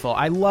 Delightful.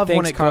 I love when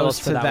thanks, it Carlos, goes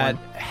for to that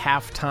that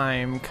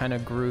halftime kind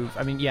of groove.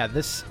 I mean, yeah,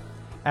 this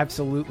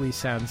absolutely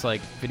sounds like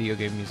video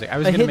game music. I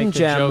was A going to hidden make the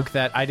gem, joke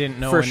that I didn't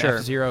know for an sure.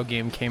 F-Zero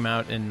game came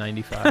out in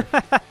 95.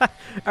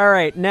 All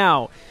right,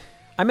 now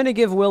I'm going to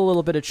give Will a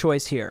little bit of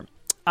choice here.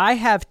 I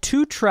have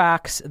 2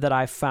 tracks that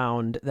I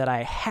found that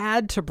I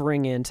had to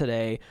bring in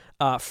today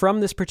from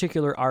this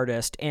particular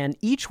artist, and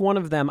each one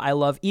of them I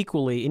love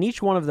equally, and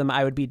each one of them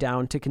I would be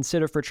down to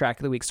consider for track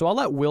of the week. So I'll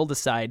let Will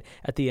decide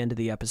at the end of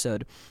the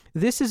episode.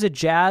 This is a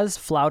jazz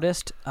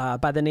flautist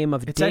by the name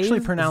of It's Dave. actually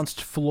pronounced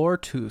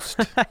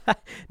Floortoost.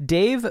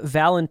 Dave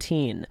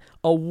Valentine,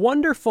 a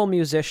wonderful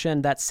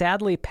musician that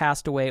sadly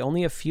passed away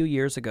only a few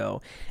years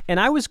ago. And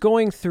I was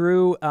going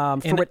through, for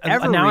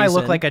whatever now I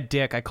look reason- like a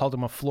dick. I called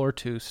him a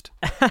Floortoost.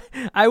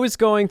 I was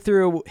going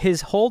through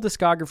his whole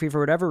discography for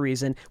whatever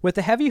reason with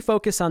a heavy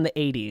focus on the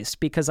 80s,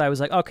 because I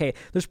was like, okay,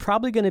 there's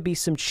probably going to be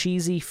some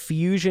cheesy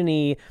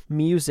fusion-y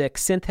music,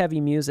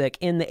 synth-heavy music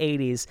in the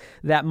 80s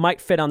that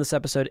might fit on this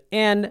episode,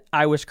 and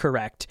I was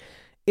correct.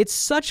 It's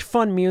such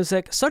fun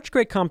music, such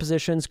great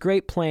compositions,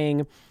 great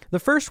playing. The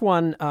first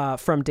one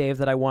from Dave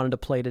that I wanted to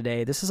play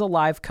today, this is a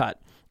live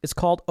cut. It's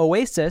called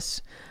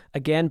Oasis,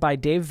 again by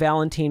Dave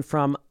Valentine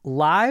from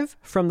Live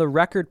from the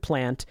Record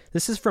Plant.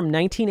 This is from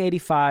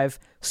 1985.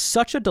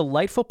 Such a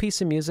delightful piece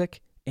of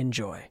music.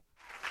 Enjoy.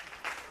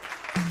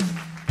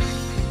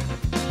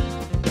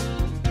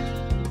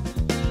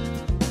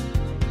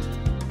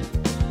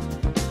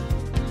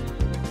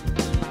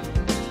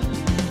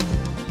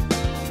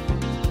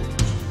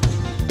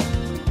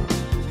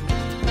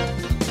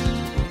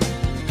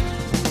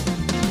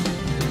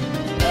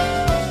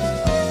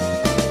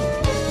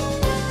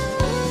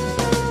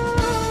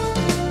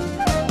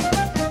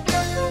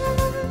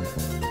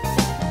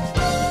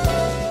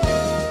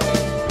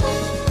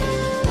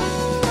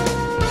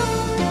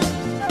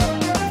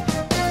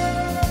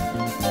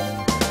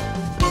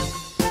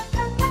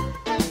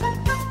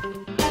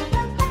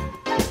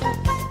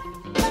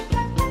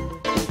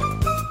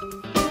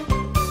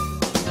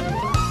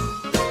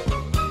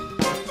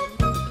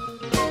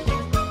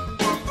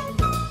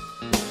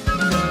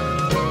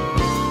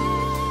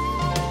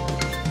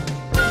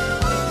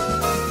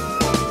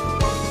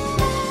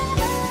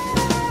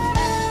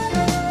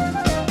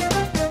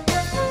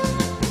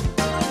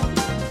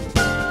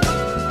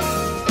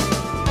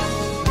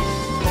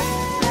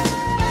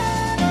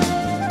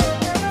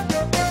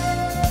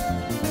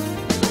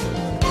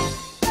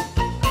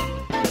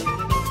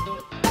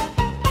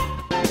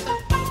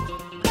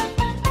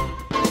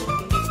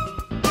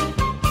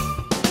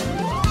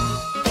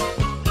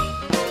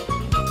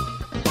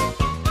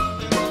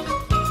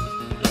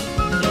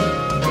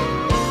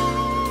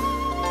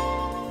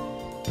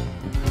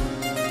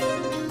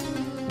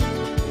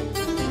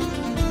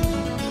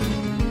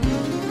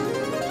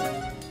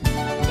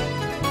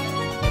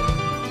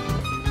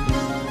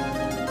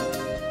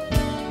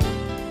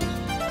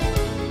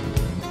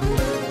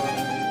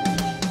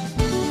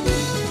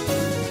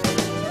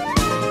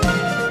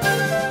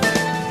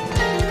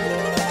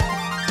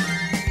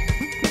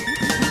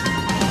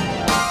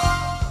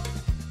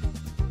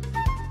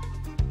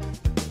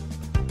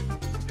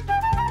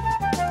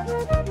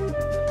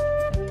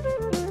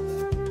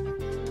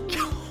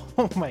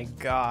 Oh my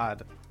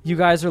God. You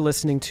guys are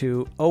listening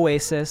to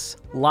Oasis,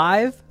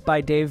 live by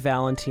Dave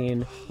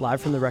Valentine,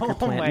 live from the Record Oh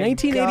Plant, my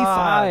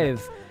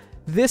 1985.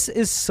 This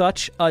is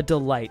such a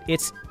delight.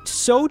 It's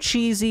so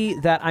cheesy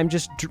that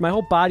my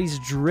whole body's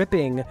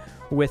dripping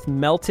with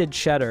melted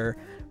cheddar,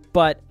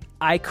 but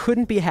I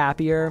couldn't be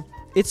happier.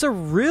 It's a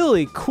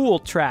really cool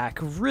track,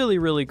 really,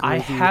 really groovy. I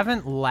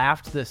haven't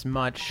laughed this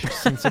much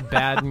since a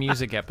bad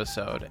music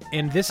episode.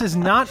 And this is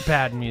not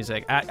bad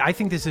music. I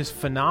think this is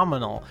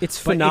phenomenal.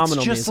 It's But phenomenal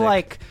It's just music.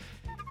 like,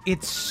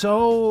 it's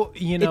so,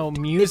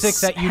 music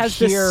that you has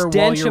the hear while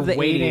stench you're of the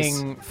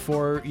waiting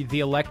for the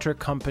electric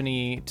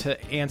company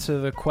to answer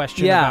the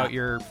question Yeah. about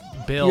your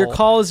bill. Your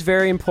call is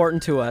very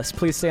important to us.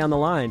 Please stay on the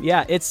line.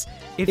 Yeah, it's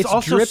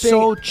also dripping.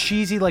 so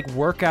cheesy, like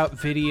workout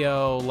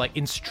video, like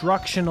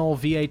instructional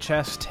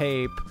VHS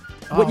tape.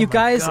 What you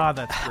guys, God,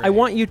 that's great. I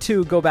want you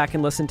to go back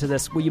and listen to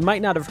this. Well, you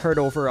might not have heard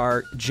over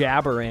our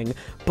jabbering,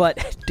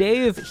 but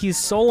Dave, he's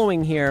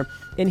soloing here,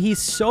 and he's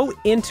so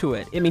into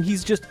it. I mean,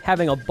 he's just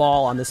having a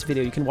ball on this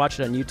video. You can watch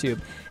it on YouTube.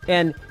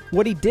 And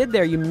what he did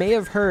there, you may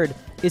have heard,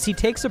 is he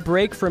takes a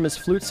break from his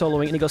flute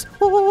soloing, and he goes,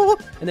 "Ooh,"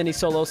 and then he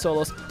solos.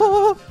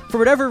 For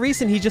whatever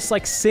reason, he just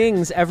like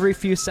sings every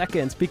few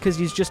seconds because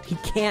he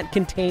can't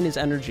contain his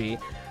energy.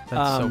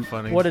 That's so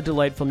funny. What a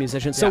delightful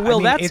musician. So, Yeah,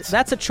 Will, I mean,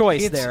 that's a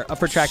choice there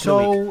for track of the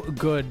week. So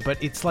good, but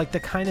it's like the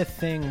kind of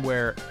thing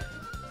where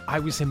I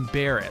was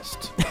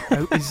embarrassed.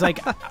 I was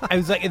like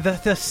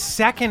the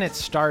second it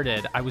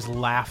started, I was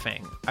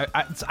laughing.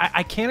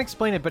 I can't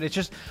explain it, but it's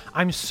just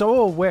I'm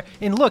so aware.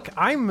 And look,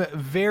 I'm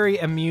very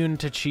immune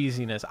to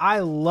cheesiness. I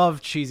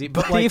love cheesy,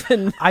 but like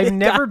even I've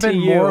never got to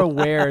been you. more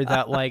aware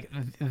that like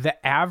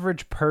the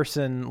average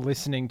person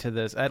listening to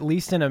this, at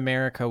least in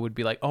America, would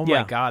be like, "Oh my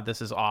Yeah. God,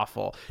 this is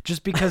awful."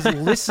 Just because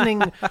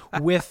listening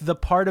with the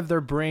part of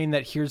their brain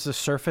that hears the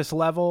surface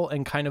level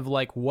and kind of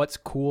like what's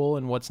cool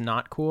and what's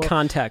not cool.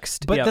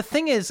 Context. But Yep. the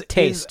thing is,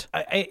 Taste.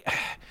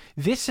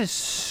 This is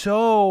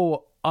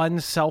so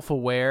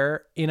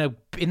unself-aware in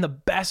the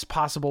best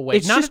possible way.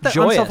 It's Not just that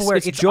joyous. unself-aware,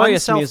 It's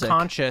joyous music.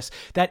 unself-conscious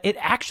that it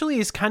actually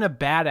is kind of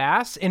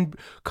badass and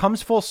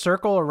comes full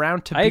circle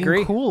around to I being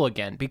agree. cool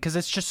again because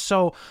it's just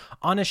so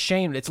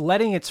unashamed. It's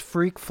letting its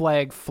freak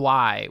flag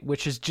fly,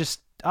 which is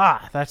just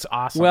that's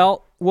awesome.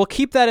 Well, we'll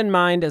keep that in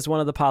mind as one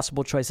of the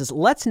possible choices.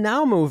 Let's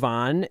now move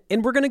on,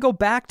 and we're going to go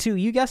back to,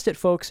 you guessed it,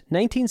 folks,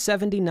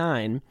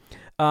 1979.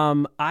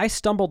 I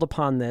stumbled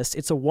upon this.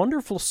 It's a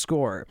wonderful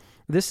score.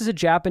 This is a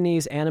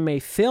Japanese anime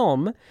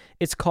film.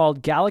 It's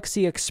called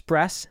Galaxy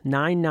Express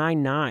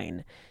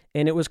 999,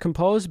 and it was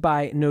composed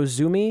by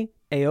Nozomi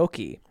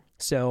Aoki.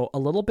 So a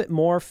little bit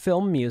more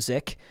film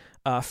music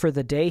for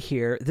the day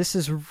here. This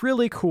is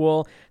really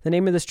cool. The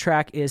name of this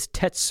track is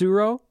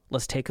Tetsuro.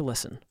 Let's take a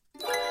listen.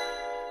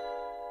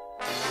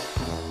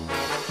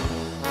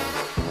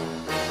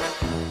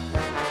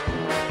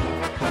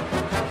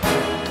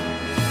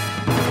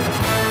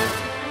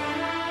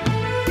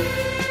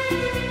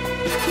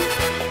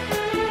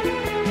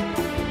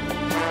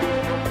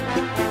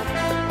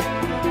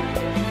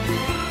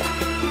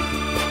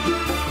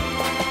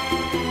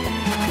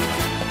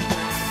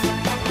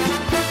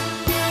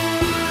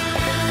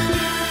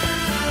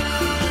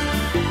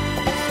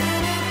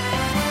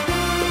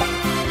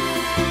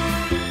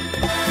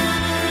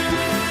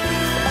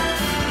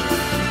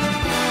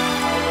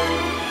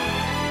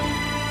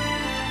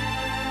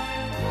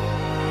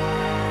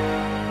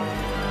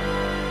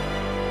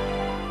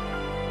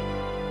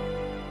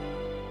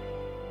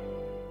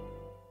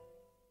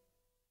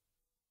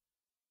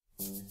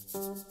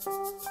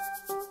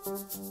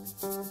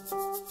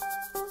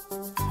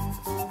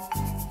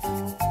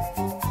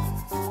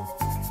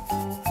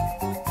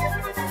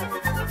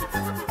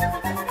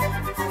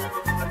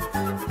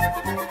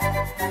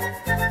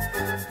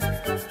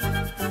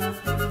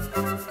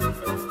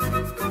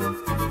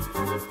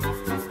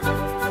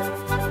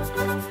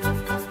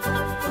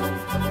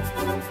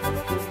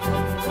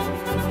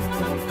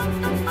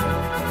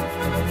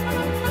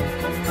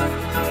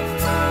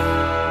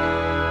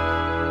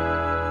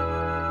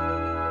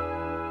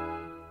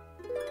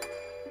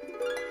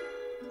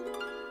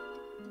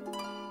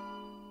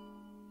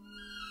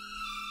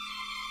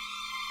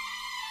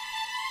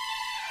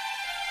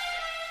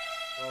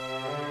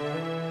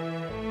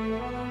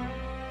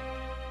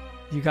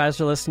 You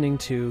guys are listening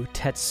to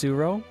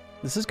Tetsuro.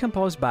 This is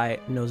composed by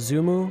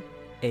Nozomu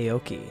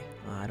Aoki.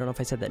 I don't know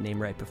if I said that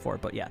name right before,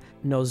 but yeah,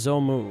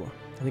 Nozomu.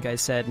 I think I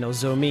said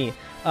Nozomi.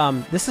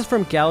 This is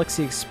from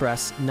Galaxy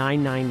Express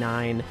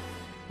 999,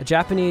 a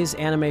Japanese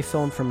anime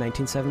film from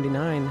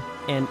 1979,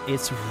 and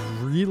it's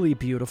really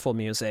beautiful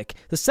music.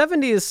 The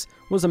 70s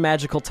was a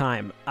magical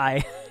time.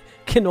 I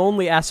can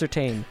only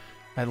ascertain.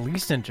 At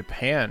least in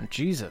Japan,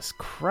 Jesus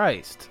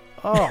Christ.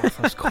 Oh,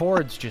 those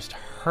chords just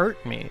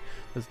hurt me.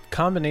 The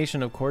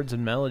combination of chords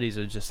and melodies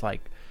are just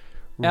like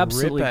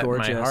Absolutely rip at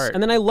gorgeous. my heart.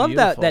 And then I love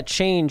that Beautiful.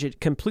 change.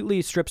 It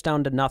completely strips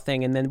down to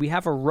nothing. And then we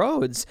have a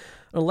Rhodes,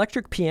 an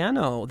electric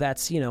piano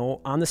that's,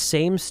 on the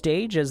same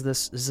stage as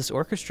this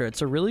orchestra.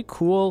 It's a really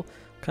cool,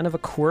 kind of a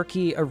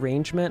quirky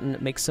arrangement, and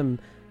it makes some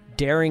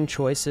daring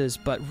choices,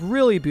 but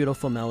really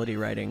beautiful melody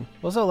writing.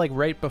 Also, like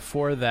right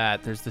before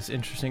that, there's this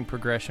interesting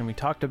progression. We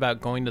talked about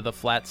going to the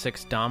flat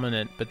 6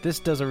 dominant, but this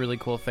does a really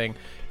cool thing.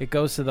 It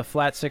goes to the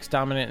flat 6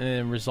 dominant and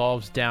then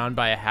resolves down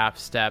by a half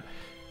step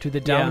to the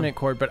dominant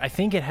chord, but I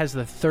think it has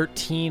the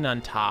 13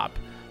 on top.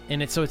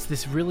 And it's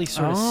this really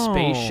sort of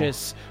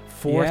spacious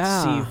fourth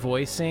C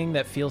voicing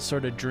that feels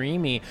sort of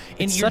dreamy.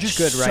 And It's you're such just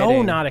good so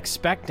writing. not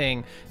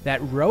expecting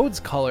that Rhodes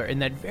color in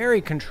that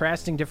very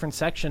contrasting different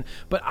section.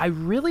 But I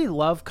really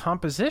love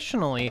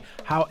compositionally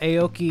how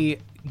Aoki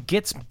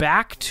gets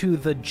back to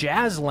the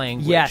jazz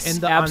language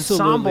and the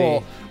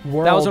ensemble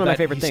world that was one of my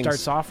favorite he things.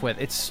 starts off with.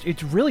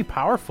 It's really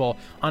powerful,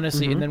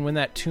 honestly. And then when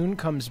that tune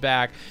comes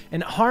back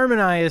and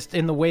harmonized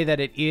in the way that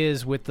it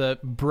is with the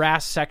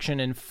brass section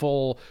in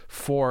full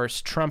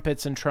force,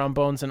 trumpets and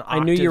trombones and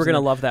octaves, I knew you were going to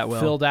and love that, Will.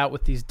 filled out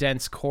with these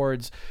dense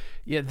chords.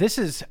 Yeah, this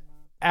is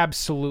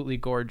absolutely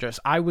gorgeous.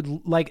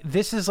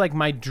 This is like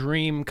my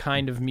dream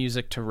kind of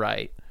music to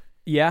write.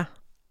 Yeah.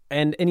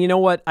 And you know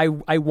what? I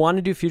want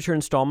to do future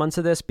installments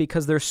of this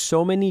because there's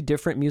so many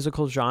different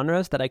musical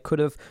genres that I could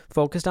have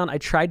focused on. I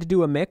tried to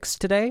do a mix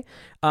today,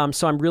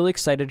 so I'm really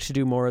excited to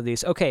do more of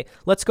these. Okay,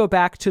 let's go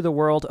back to the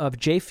world of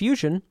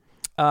J-Fusion.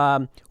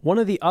 One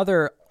of the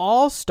other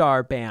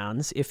all-star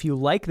bands, if you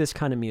like this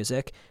kind of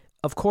music,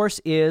 of course,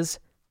 is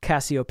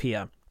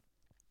Cassiopeia.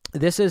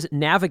 This is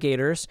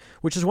Navigators,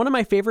 which is one of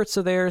my favorites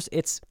of theirs.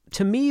 It's,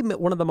 to me,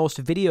 one of the most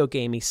video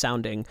gamey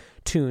sounding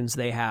tunes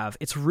they have.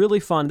 It's really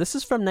fun. This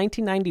is from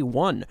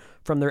 1991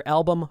 from their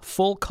album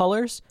Full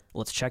Colors.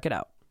 Let's check it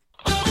out.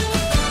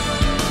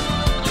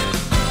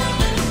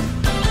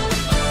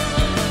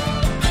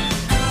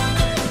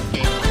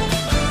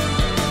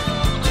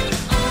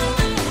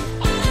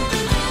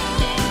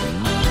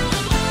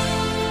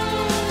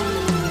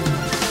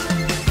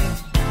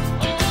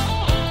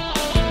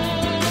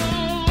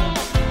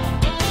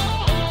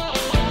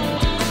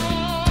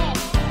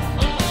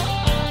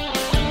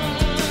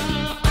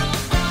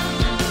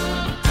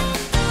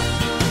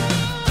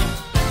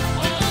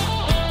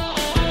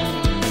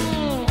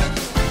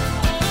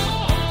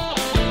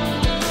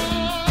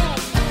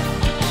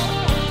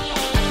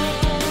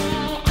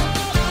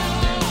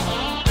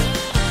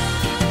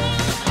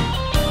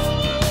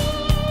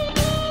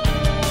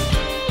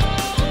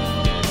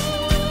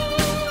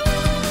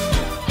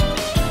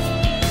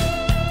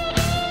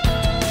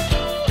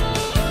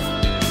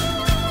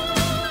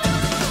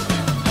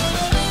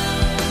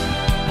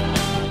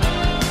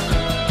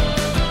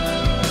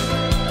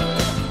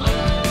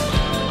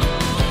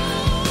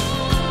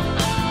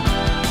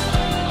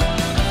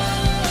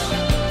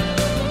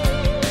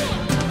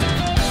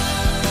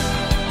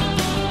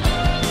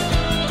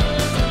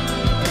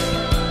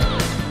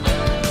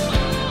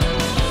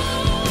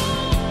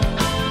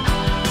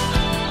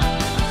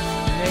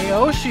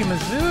 Naoshi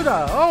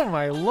Mizuta, oh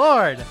my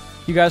lord.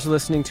 You guys are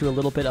listening to a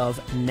little bit of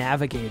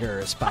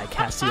Navigators by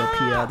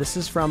Cassiopeia. This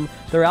is from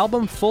their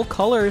album Full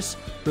Colors,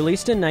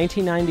 released in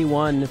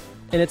 1991,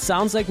 and it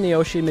sounds like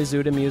Naoshi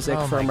Mizuta music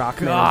from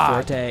Rockman and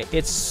Forte.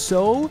 It's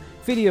so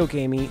video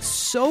gamey,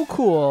 so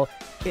cool.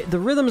 The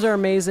rhythms are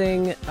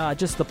amazing,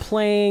 just the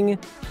playing,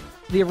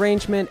 the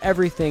arrangement,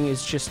 everything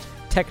is just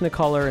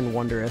technicolor and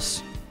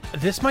wondrous.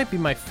 This might be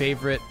my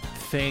favorite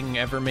thing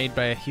ever made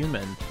by a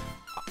human.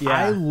 Yeah.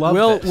 I love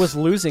Will this. was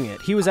losing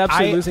it. He was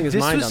absolutely losing his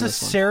mind on this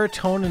This was a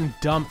serotonin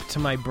dump to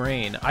my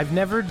brain. I've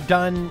never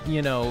done,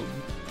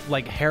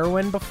 like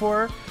heroin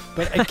before,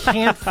 but I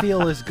can't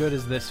feel as good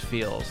as this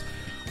feels.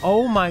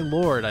 Oh my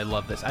lord, I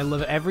love this. I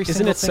love every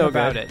single thing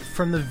about it.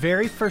 From the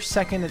very first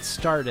second it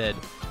started,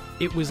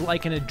 it was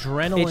like an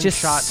adrenaline it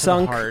just shot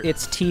sunk to the heart.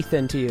 its teeth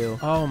into you.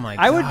 Oh my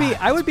god.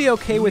 I would be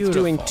okay with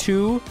doing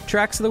Beautiful. 2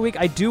 tracks of the week.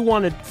 I do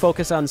want to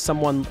focus on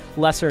someone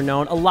lesser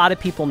known. A lot of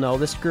people know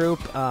this group.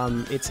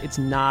 It's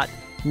not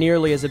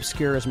nearly as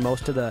obscure as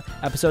most of the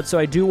episodes, so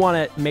I do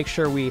want to make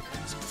sure we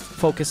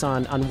focus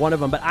on one of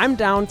them. But I'm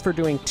down for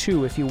doing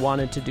 2 if you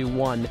wanted to do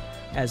one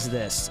as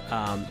this,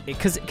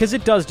 because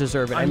it does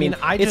deserve it. I mean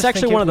it's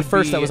actually one of the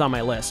first that was on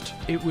my list.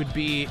 It would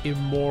be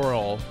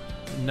immoral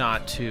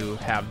not to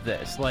have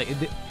this. Like,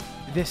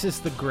 this is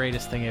the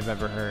greatest thing I've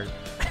ever heard.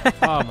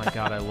 Oh my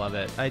god, I love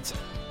it.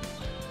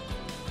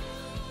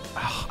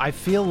 I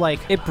feel like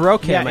it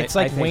broke him. Yeah, it's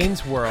like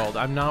Wayne's World.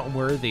 I'm not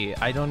worthy.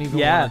 I don't even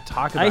want to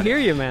talk about it. I hear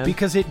you, man.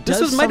 Because it does.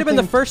 This might have been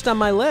the first on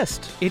my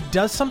list. It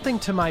does something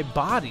to my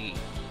body,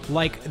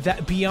 like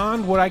that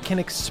beyond what I can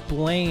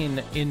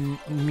explain in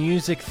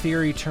music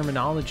theory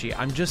terminology.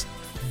 I'm just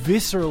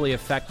viscerally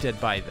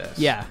affected by this.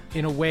 Yeah,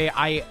 in a way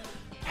I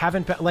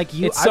haven't been, like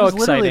you. It's so I was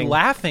literally exciting.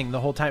 laughing the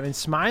whole time and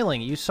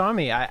smiling. You saw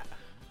me.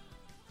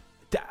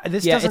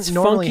 This yeah, doesn't it's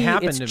normally funky,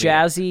 happen it's to me.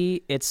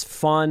 jazzy, it's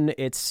fun,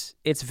 it's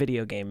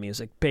video game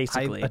music,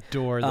 basically. I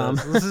adore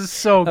this. This is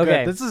so good.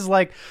 Okay. This is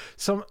like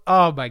some.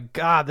 Oh my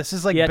god, this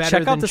is like better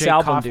check out than this Jake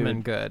album, Kaufman.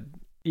 dude. Good.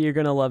 You're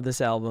gonna love this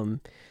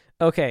album.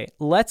 Okay,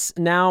 let's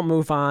now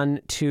move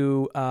on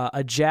to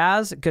a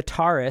jazz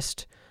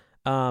guitarist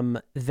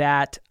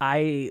that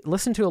I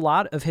listen to a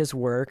lot of his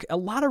work, a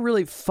lot of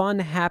really fun,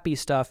 happy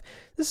stuff.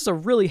 This is a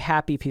really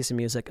happy piece of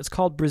music. It's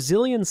called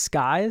Brazilian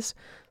Skies.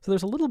 So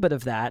there's a little bit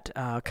of that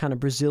kind of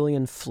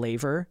Brazilian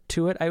flavor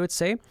to it, I would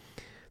say.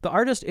 The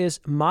artist is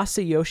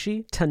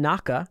Masayoshi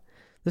Tanaka.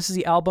 This is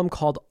the album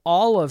called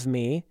All of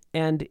Me,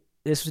 and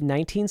this was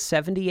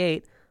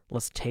 1978.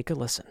 Let's take a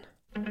listen.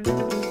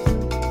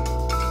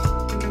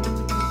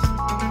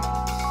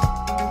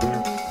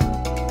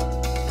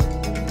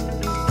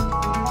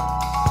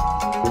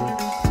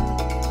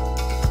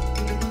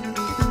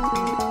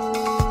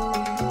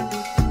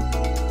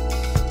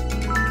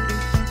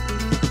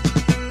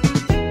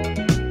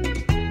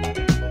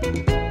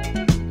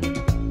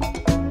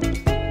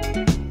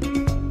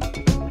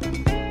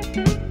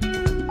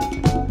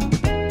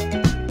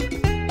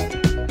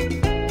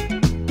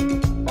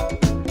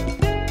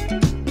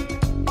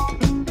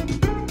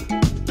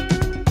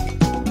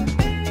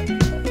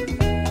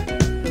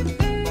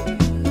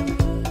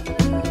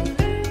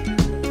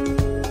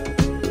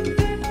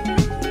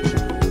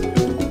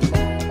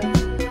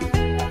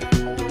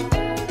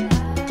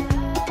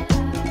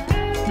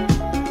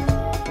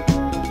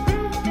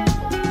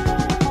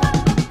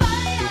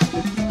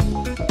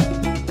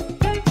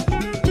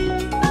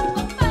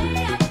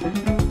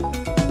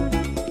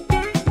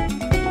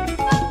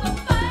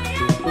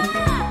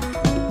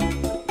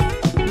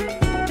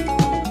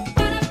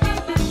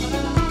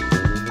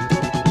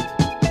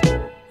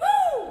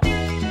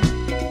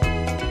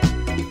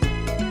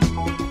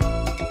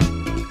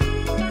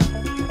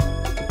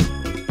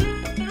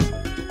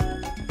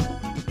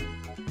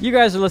 You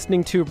guys are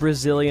listening to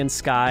Brazilian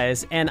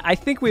Skies, and I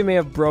think we may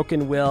have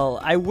broken Will.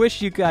 I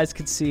wish you guys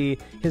could see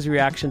his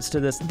reactions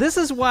to this. This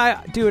is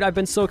why, dude, I've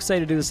been so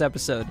excited to do this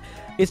episode.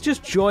 It's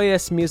just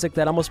joyous music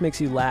that almost makes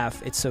you laugh.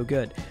 It's so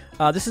good.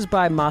 This is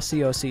by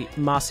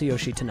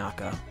Masayoshi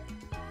Tanaka.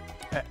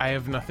 I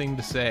have nothing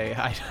to say.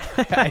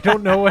 I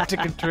don't know what to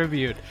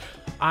contribute.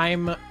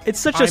 It's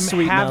such a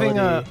sweet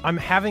melody. I'm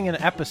having an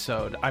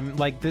episode. I'm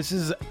like, this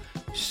is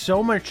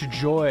so much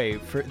joy.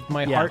 For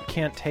my heart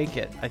can't take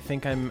it. I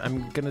think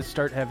I'm gonna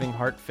start having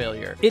heart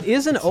failure. It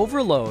is an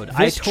overload. This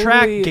I totally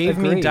track gave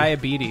agree. me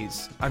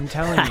diabetes. I'm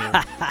telling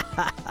you.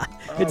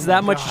 It's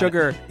that much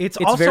sugar. It's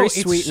also very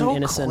sweet so and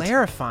innocent.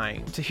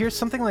 clarifying to hear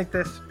something like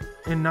this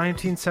in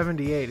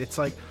 1978. It's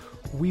like,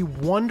 we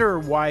wonder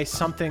why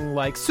something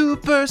like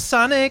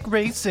supersonic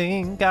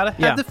racing gotta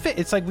have the fit.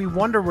 It's like we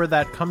wonder where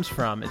that comes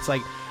from. It's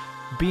like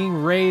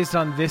being raised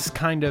on this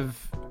kind of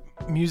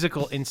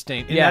musical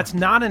instinct. And that's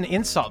not an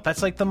insult.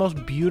 That's like the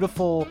most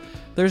beautiful.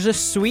 There's a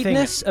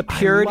sweetness, a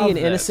purity, and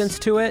innocence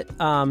to it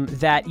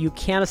that you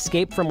can't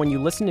escape from when you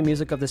listen to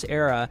music of this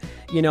era.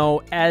 You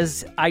know,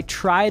 as I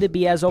try to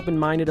be as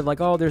open-minded of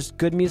like, oh, there's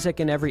good music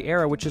in every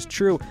era, which is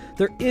true.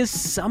 There is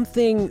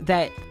something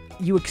that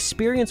you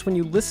experience when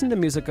you listen to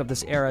music of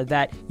this era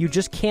that you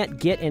just can't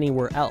get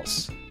anywhere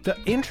else. The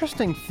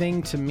interesting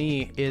thing to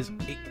me is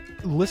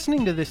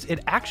listening to this, it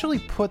actually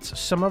puts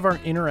some of our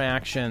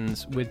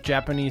interactions with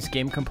Japanese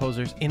game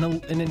composers in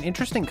an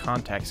interesting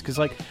context. Because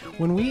like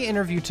when we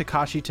interview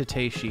Takashi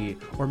Tateishi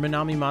or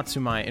Minami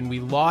Matsumai and we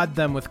laud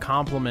them with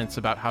compliments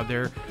about how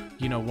they're,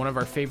 you know, one of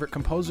our favorite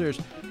composers,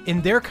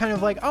 and they're kind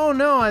of like, oh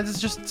no, it's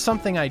just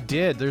something I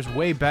did. There's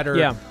way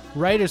better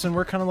writers. And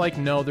we're kind of like,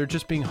 no, they're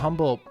just being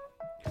humble.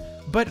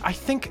 But I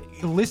think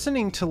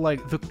listening to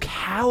like the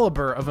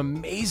caliber of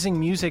amazing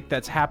music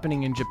that's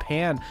happening in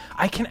Japan,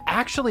 I can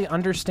actually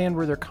understand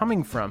where they're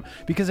coming from.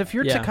 Because if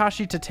you're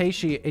Takashi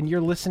Tateishi and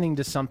you're listening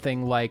to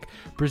something like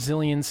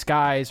Brazilian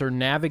Skies or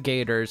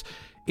Navigators,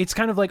 it's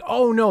kind of like,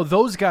 oh no,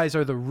 those guys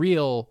are the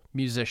real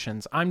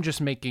musicians. I'm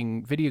just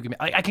making video game.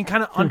 I can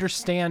kind of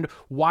understand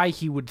why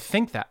he would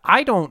think that.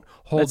 I don't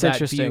hold that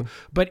view,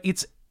 but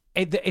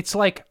it's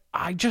like,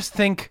 I just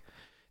think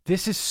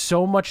this is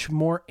so much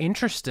more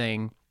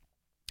interesting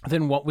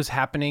than what was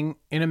happening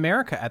in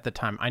America at the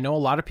time. I know a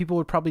lot of people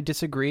would probably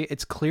disagree.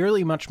 It's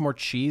clearly much more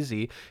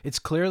cheesy. It's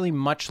clearly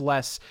much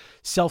less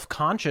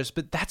self-conscious,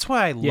 but that's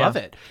why I love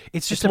it.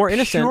 It's just more a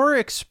innocent. Pure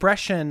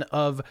expression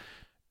of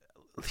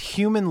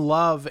human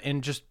love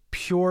and just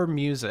pure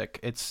music.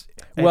 It's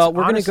we're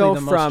going to go the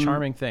from most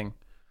charming thing.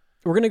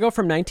 We're going to go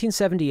from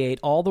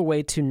 1978 all the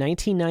way to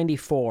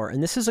 1994,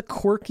 and this is a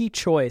quirky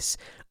choice.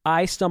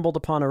 I stumbled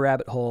upon a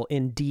rabbit hole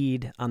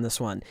indeed on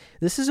this one.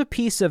 This is a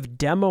piece of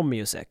demo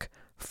music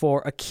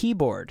for a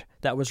keyboard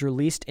that was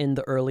released in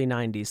the early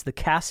 90s, the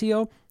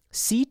Casio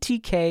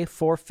CTK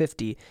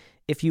 450.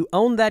 If you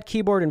owned that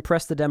keyboard and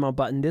pressed the demo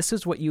button, this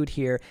is what you would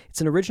hear. It's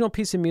an original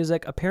piece of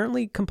music,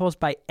 apparently composed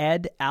by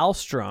Ed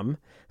Alstrom.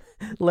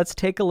 Let's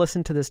take a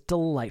listen to this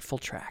delightful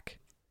track.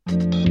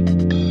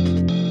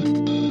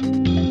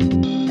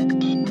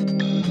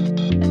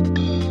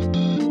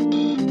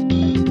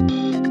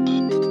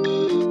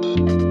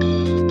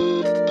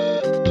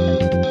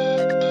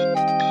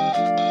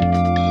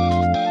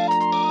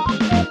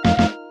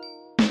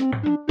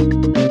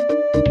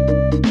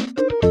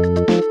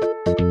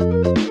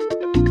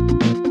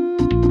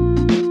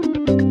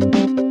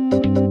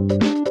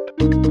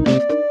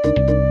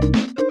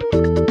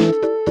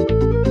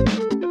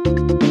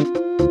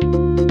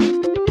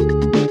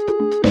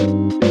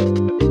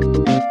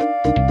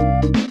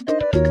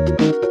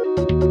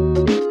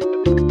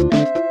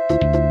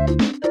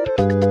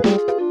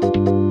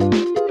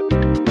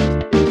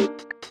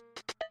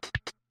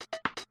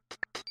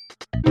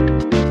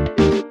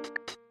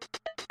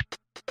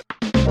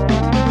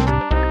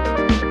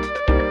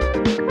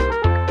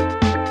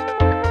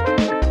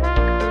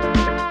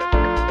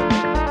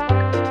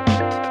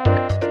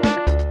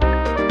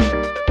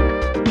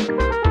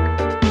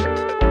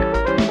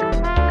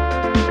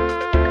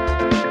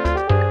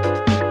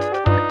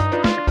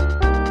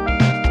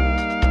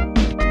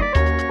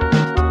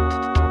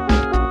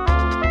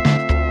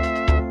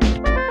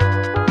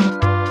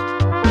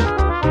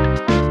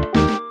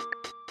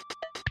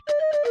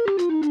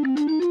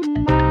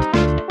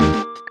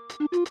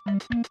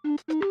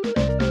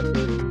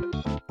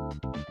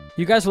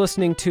 You guys are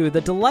listening to the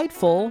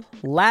delightful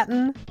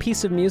Latin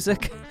piece of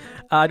music.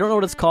 I don't know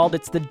what it's called.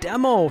 It's the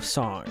demo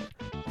song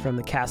from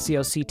the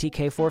Casio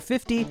CTK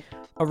 450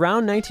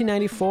 around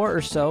 1994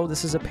 or so.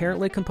 This is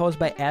apparently composed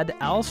by Ed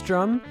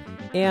Alstrom,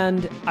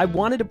 and I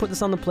wanted to put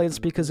this on the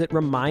playlist because it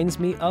reminds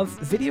me of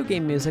video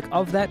game music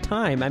of that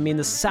time. I mean,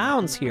 the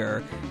sounds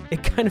here,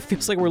 it kind of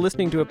feels like we're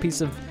listening to a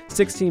piece of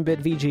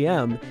 16-bit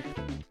VGM.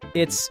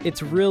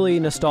 It's really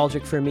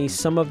nostalgic for me.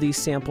 Some of these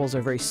samples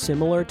are very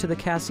similar to the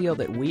Casio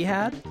that we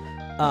had.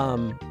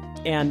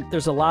 And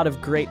there's a lot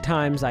of great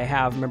times I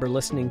remember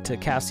listening to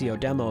Casio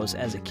demos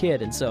as a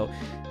kid. And so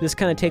this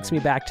kind of takes me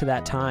back to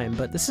that time.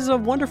 But this is a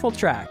wonderful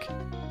track.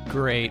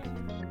 Great.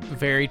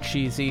 Very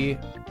cheesy.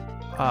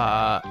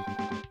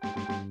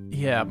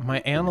 Yeah,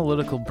 my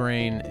analytical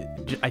brain,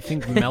 I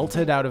think,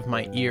 melted out of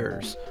my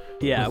ears.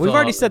 Yeah, with we've the-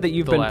 already said that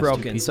you've the been last two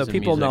broken, pieces so of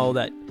people music. know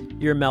that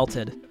you're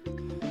melted.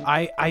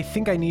 I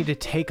think I need to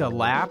take a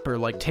lap or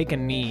like take a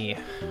knee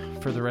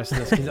for the rest of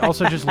this. 'Cause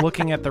also, just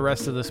looking at the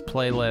rest of this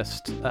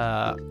playlist,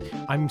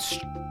 I'm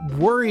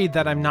worried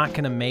that I'm not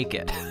going to make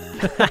it.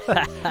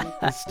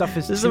 This stuff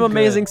is There's too some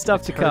amazing good. stuff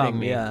It's to hurting come.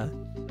 me. Yeah.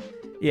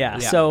 Yeah,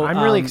 So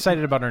I'm really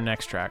excited about our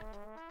next track.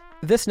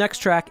 This next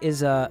track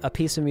is a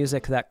piece of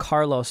music that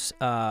Carlos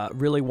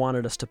really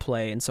wanted us to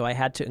play, and so I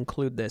had to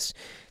include this.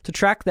 It's a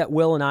track that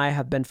Will and I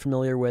have been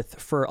familiar with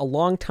for a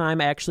long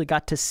time. I actually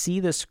got to see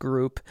this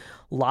group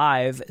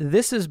live.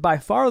 This is by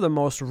far the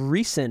most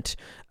recent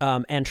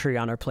entry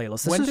on our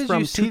playlist. This When is did from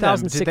you see them?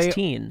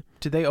 2016.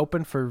 Did they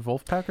open for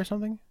Wolfpack or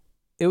something?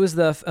 It was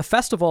a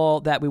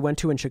festival that we went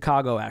to in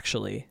Chicago,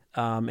 actually.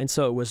 And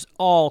so it was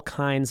all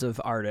kinds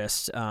of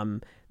artists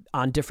on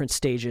different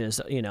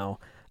stages, you know.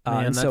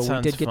 Man, and that so we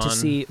sounds did get to fun.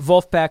 see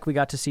Wolfpack, we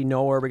got to see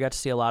Nowhere, we got to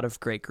see a lot of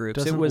great groups.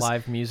 Doesn't it was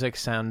live music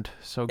sound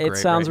so great? It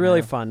sounds right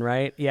really now? fun,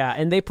 right? Yeah,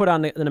 and they put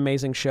on an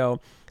amazing show.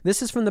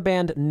 This is from the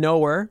band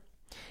Nowhere,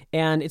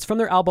 and it's from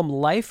their album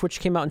Life, which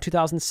came out in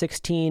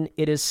 2016.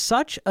 It is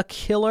such a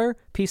killer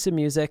piece of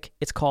music.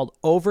 It's called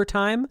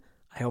Overtime.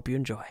 I hope you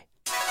enjoy.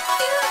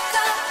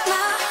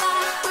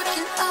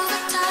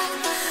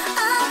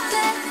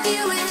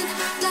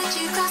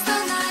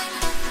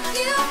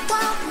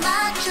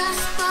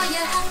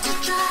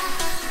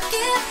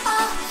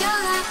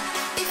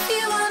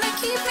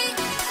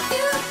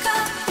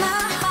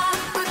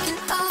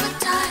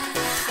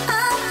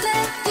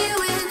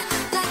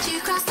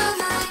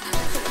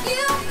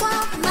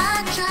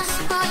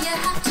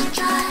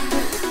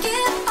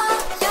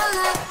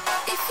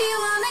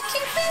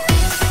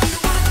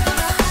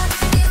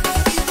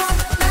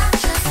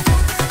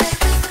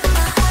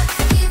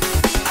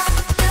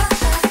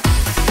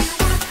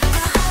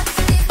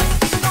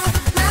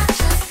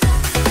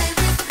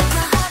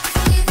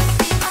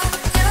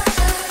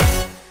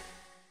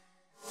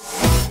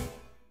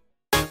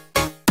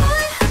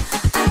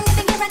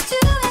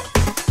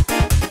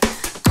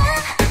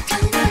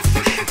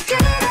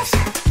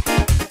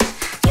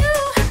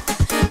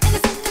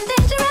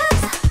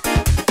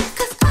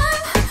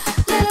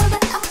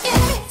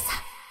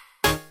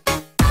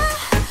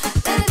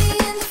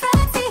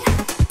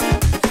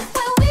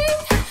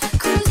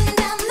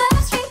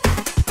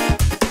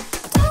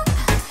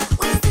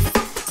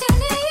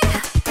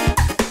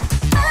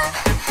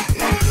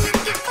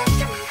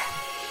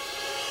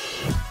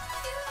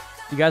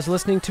 You guys are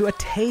listening to a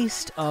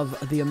taste of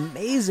the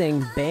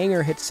amazing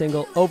banger hit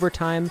single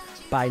Overtime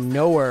by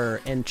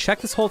Nowhere. And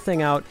check this whole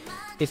thing out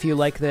if you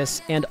like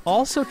this. And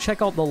also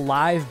check out the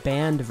live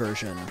band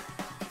version.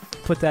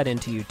 Put that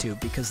into YouTube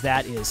because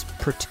that is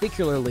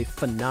particularly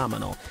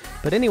phenomenal.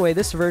 But anyway,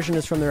 this version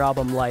is from their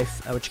album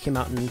Life, which came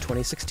out in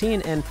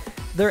 2016. And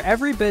they're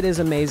every bit as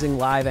amazing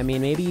live. I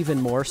mean, maybe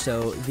even more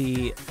so.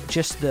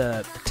 Just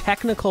the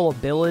technical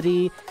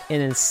ability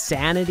and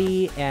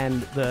insanity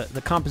and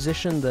the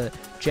composition, the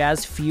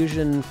jazz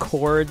fusion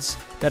chords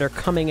that are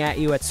coming at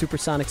you at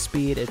supersonic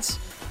speed. It's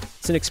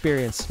an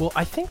experience. Well,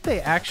 I think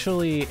they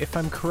actually, if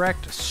I'm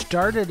correct,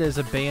 started as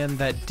a band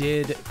that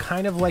did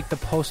kind of like the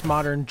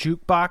postmodern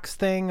jukebox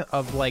thing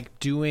of like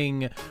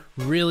doing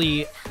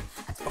really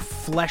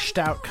fleshed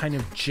out kind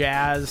of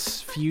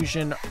jazz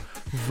fusion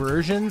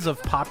versions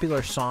of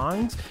popular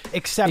songs,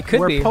 except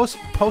where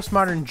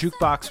postmodern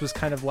jukebox was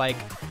kind of like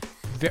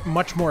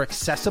much more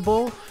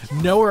accessible.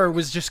 Nowhere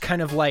was just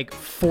kind of like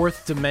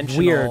fourth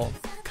dimensional, weird,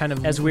 kind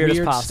of as weird as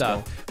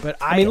possible. Stuff. But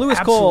I mean, Lewis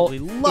Cole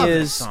love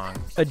is song.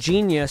 a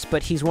genius,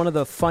 but he's one of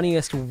the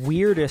funniest,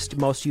 weirdest,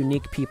 most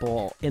unique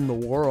people in the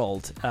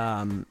world.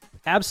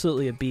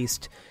 Absolutely a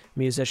beast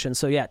musician.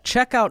 So yeah,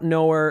 check out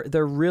Nowhere.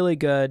 They're really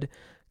good.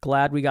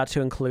 Glad we got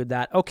to include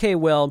that. Okay,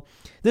 Will,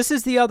 this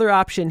is the other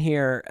option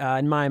here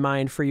in my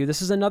mind for you.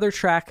 This is another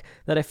track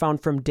that I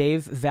found from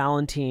Dave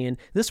Valentine.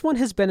 This one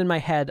has been in my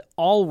head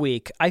all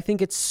week. I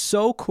think it's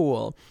so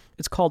cool.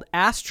 It's called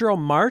Astro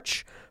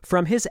March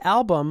from his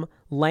album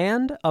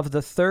Land of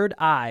the Third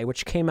Eye,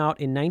 which came out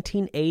in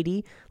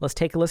 1980. Let's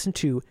take a listen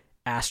to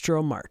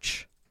Astro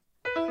March.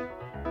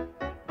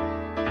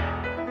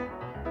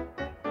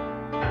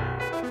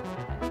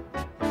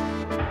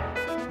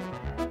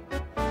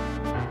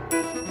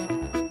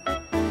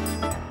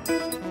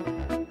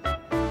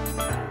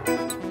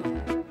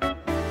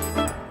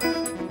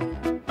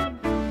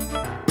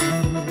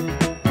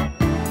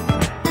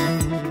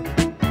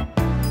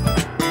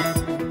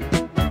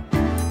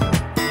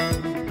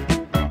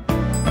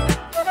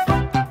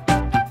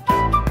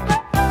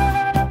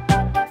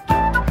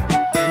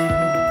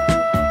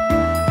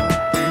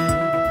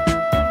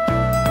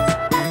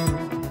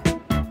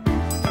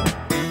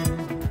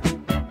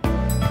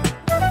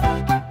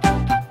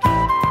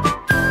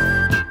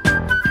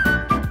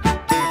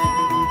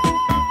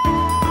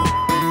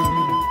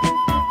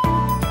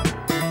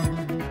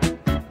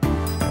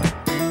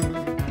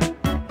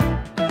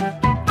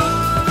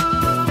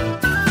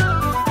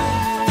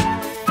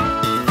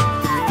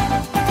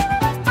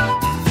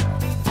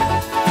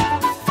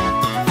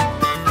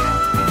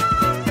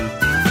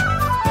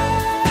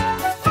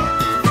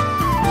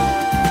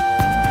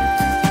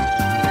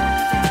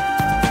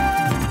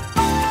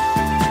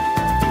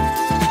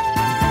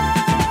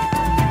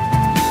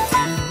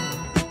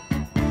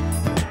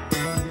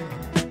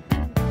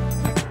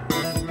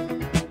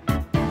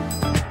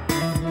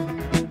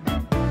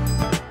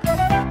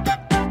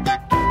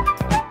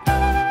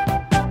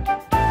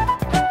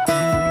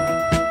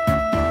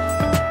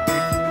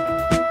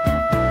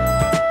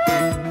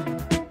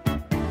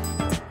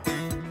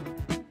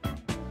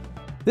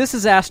 This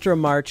is Astro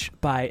March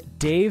by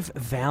Dave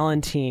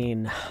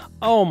Valentine.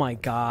 Oh my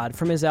god,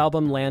 from his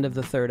album Land of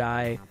the Third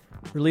Eye,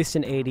 released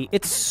in 80.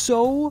 It's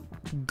so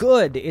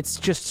good. It's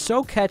just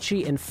so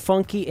catchy and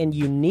funky and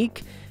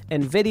unique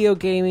and video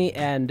gamey,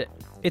 and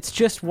it's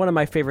just one of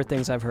my favorite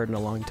things I've heard in a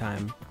long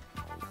time.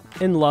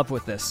 In love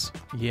with this.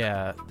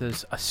 Yeah,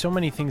 there's so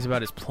many things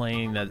about his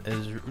playing that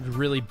is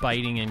really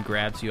biting and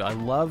grabs you. I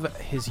love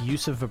his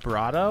use of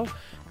vibrato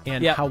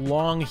and how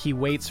long he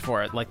waits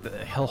for it. Like,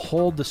 he'll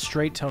hold the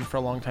straight tone for a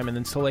long time and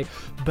then slowly,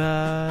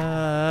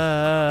 yeah.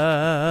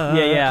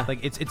 Like,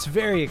 it's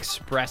very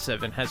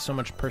expressive and has so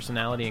much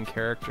personality and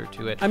character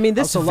to it. I mean,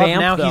 this also vamp, love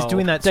now though, he's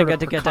doing that sort of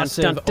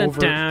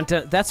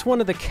percussive that's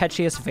one of the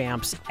catchiest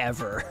vamps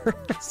ever.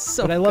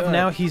 So but I love good.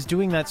 now he's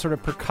doing that sort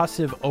of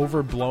percussive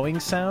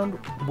overblowing sound,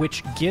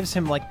 which gives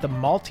him like the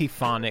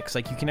multiphonics.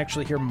 Like, you can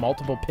actually hear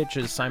multiple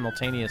pitches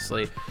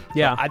simultaneously.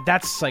 Yeah. So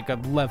that's like a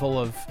level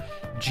of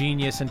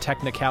genius and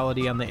technicality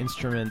on the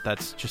instrument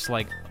that's just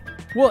like,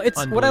 well,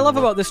 it's what I love unbelievable.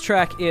 about this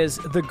track is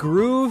the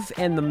groove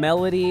and the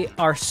melody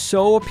are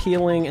so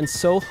appealing and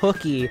so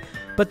hooky,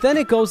 but then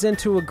it goes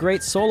into a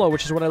great solo,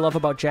 which is what I love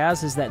about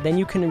jazz, is that then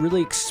you can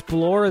really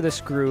explore this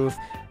groove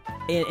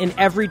in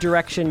every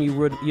direction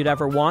you'd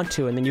ever want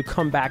to, and then you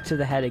come back to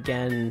the head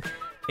again.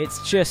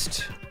 It's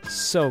just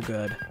so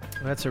good.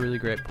 That's a really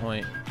great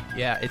point.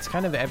 Yeah, it's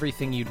kind of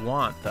everything you'd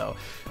want, though,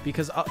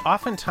 because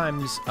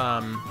oftentimes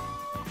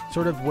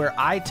sort of where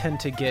I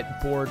tend to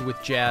get bored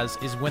with jazz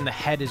is when the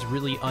head is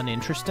really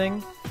uninteresting.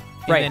 And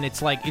Right. then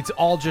it's like, it's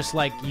all just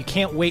like, you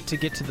can't wait to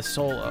get to the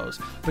solos.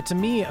 But to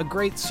me, a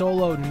great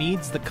solo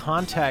needs the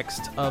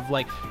context of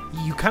like,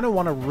 you kind of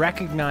want to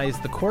recognize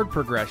the chord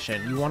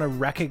progression. You want to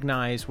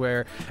recognize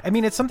where, I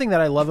mean, it's something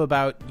that I love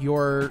about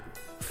your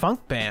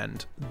funk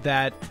band,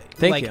 that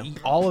Thank like you.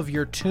 all of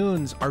your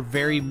tunes are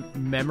very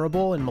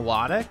memorable and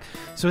melodic.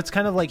 So it's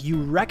kind of like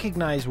you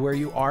recognize where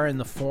you are in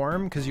the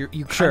form because you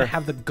kind Sure. of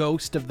have the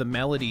ghost of the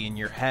melody in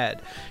your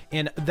head.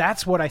 And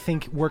that's what I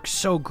think works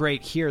so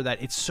great here,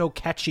 that it's so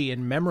catchy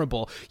and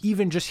memorable.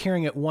 Even just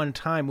hearing it one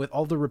time with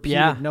all the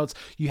repeated notes,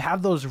 you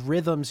have those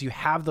rhythms, you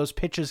have those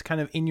pitches kind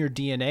of in your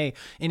DNA,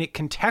 and it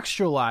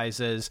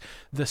contextualizes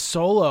the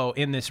solo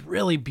in this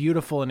really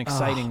beautiful and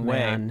exciting way.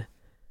 Man.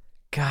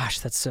 Gosh,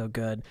 that's so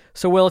good.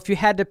 So, Will, if you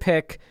had to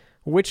pick,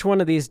 which one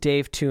of these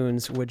Dave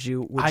tunes would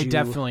you I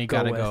definitely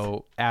got to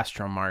go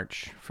Astro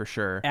March for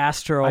sure.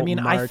 Astro I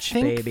mean, March, I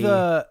think baby.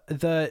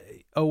 the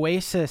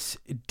Oasis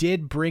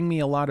did bring me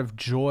a lot of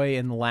joy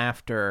and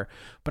laughter,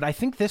 but I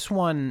think this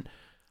one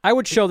I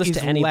would show this is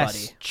to anybody.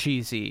 less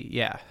cheesy.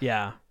 Yeah.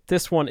 Yeah,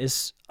 this one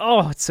is,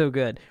 it's so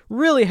good.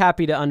 Really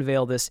happy to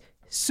unveil this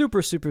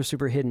super, super,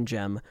 super hidden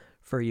gem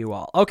for you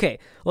all. Okay,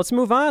 let's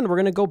move on. We're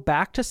going to go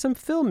back to some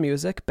film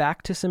music,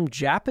 back to some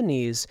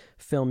Japanese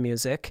film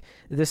music.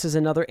 This is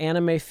another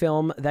anime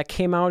film that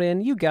came out in,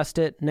 you guessed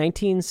it,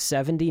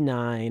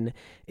 1979.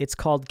 It's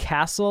called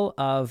Castle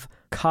of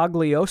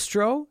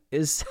Cagliostro,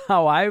 is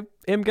how I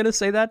am going to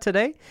say that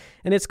today.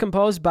 And it's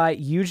composed by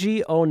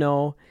Yuji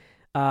Ono.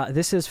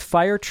 This is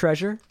Fire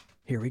Treasure.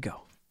 Here we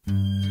go.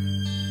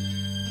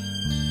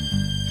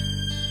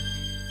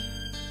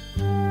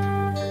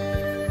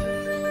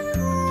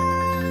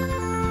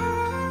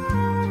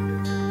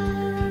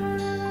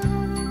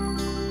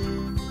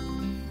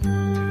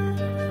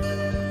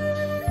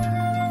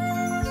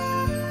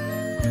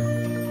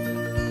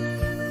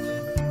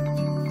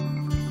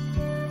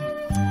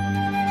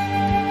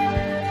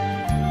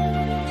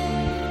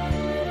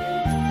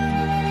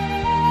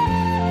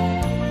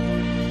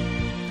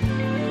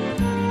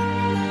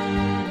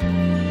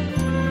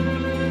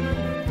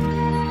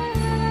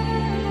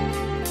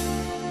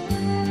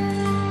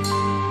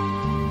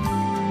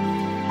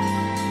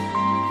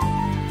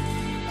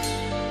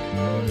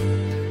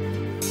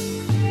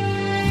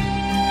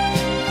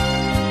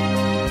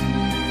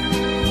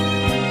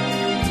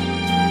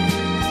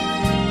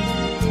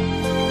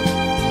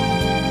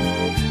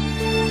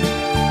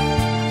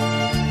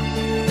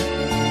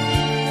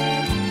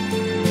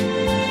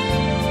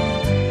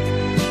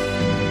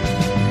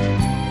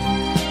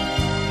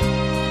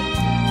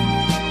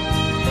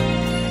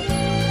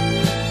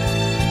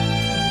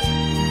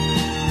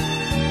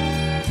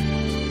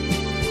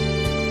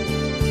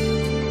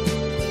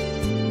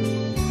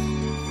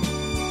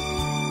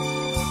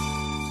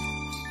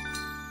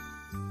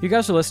 You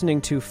guys are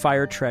listening to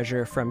Fire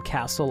Treasure from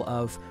Castle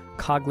of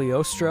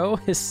Cagliostro.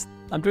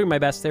 I'm doing my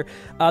best there.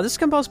 This is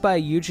composed by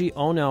Yuji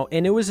Ono,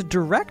 and it was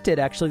directed,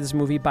 actually, this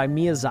movie, by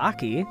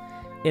Miyazaki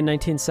in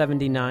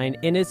 1979,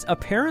 and it's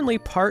apparently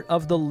part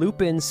of the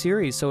Lupin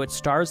series, so it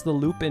stars the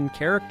Lupin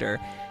character,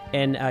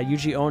 and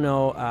Yuji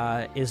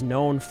Ono is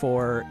known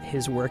for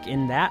his work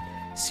in that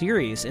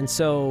series, and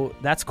so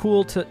that's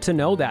cool to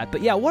know that.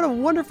 But yeah, what a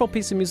wonderful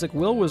piece of music.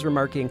 Will was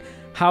remarking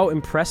how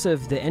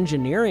impressive the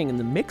engineering and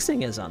the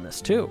mixing is on this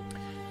too.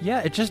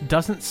 Yeah, it just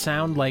doesn't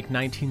sound like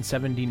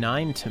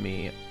 1979 to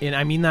me. And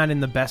I mean that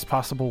in the best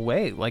possible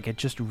way. Like, it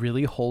just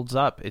really holds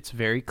up. It's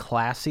very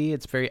classy.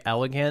 It's very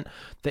elegant.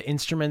 The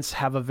instruments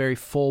have a very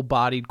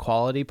full-bodied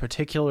quality,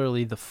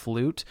 particularly the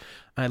flute.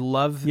 I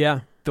love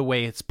the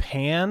way it's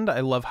panned. I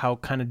love how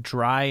kind of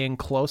dry and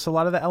close a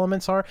lot of the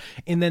elements are.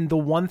 And then the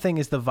one thing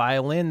is the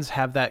violins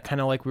have that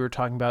kind of, like we were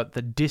talking about,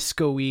 the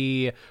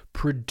disco-y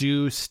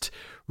produced,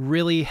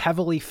 really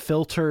heavily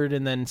filtered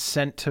and then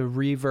sent to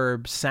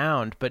reverb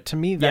sound. But to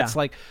me, that's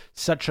like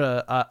such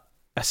a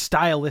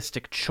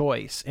stylistic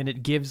choice, and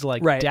it gives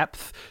like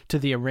depth to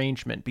the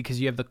arrangement,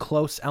 because you have the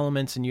close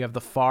elements and you have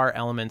the far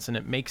elements, and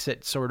it makes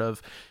it sort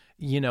of,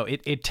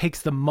 it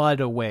takes the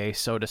mud away,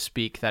 so to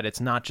speak, that it's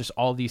not just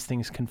all these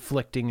things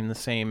conflicting in the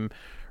same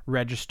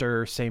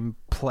register, same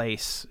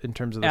place in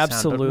terms of the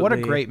sound. But what a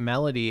great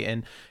melody.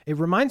 And it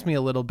reminds me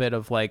a little bit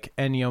of like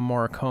Ennio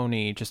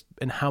Morricone, just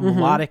and how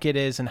melodic it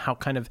is, and how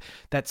kind of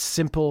that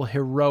simple,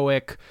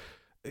 heroic,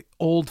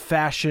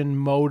 old-fashioned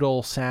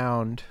modal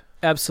sound.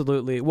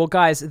 Absolutely. Well,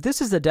 guys,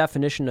 this is the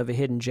definition of a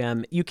hidden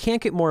gem. You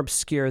can't get more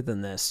obscure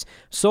than this.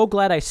 So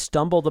glad I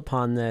stumbled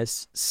upon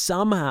this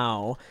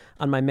somehow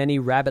on my many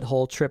rabbit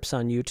hole trips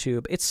on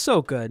YouTube. It's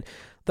so good.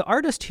 The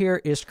artist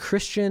here is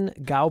Christian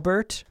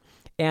Gaubert.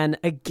 And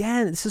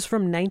again, this is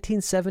from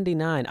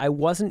 1979. I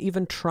wasn't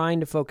even trying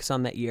to focus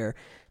on that year.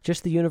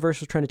 Just the universe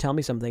was trying to tell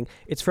me something.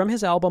 It's from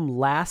his album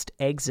Last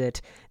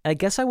Exit. I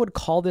guess I would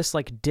call this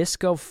like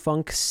disco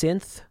funk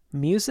synth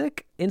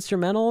music,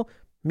 instrumental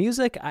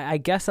music. I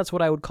guess that's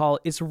what I would call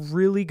it. It's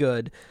really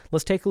good.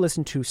 Let's take a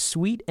listen to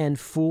Sweet and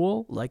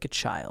Fool Like a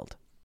Child.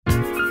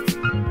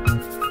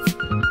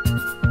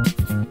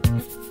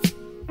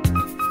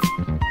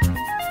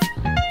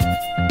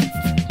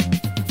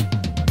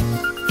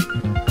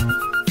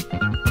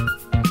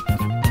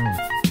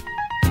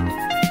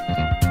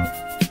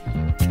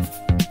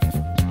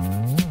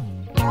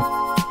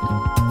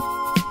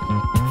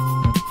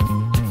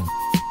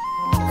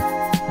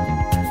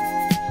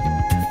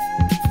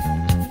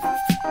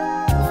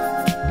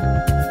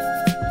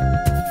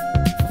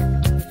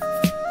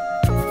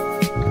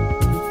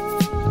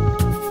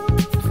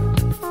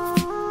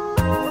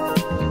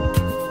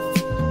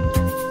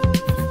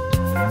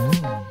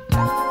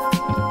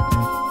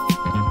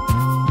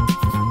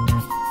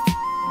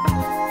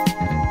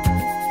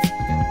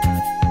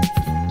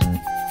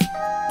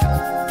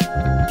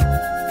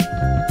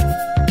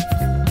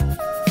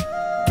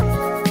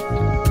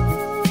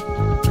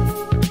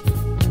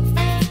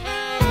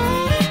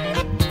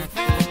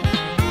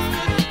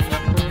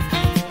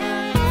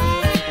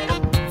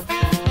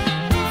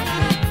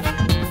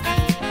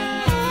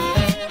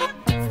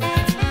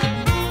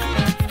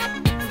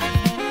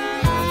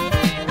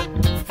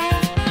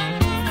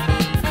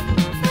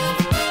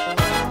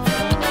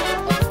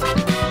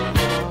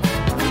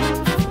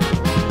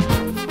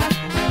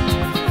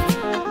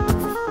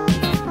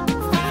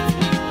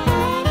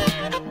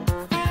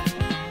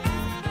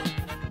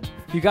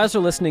 You guys are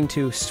listening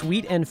to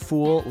Sweet and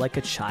Fool Like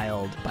a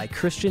Child by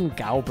Christian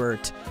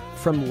Gaubert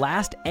from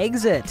Last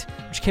Exit,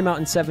 which came out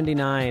in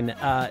 79.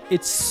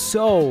 It's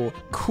so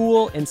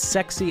cool and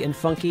sexy and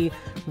funky.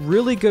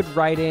 Really good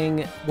writing.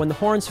 When the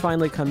horns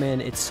finally come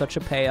in, it's such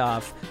a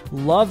payoff.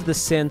 Love the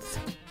synth.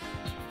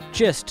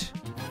 Just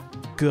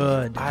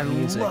good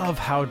music. I love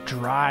how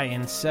dry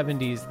and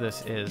 70s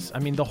this is. I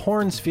mean, the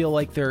horns feel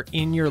like they're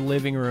in your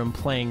living room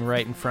playing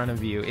right in front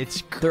of you.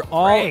 It's great. They're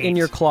all in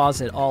your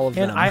closet, all of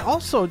them. And I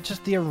also,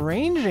 just the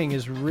arranging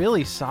is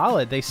really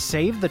solid. They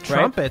save the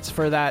trumpets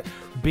for that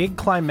big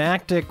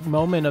climactic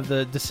moment of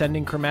the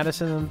descending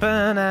chromaticism.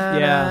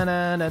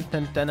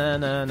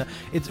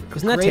 It's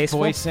Isn't great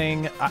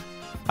voicing.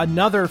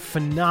 Another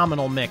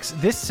phenomenal mix.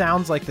 This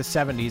sounds like the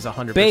 70s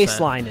 100%. Bass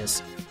line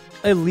is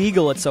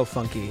illegal. It's so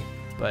funky.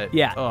 But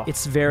yeah,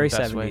 it's very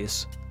 70s.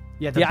 Way.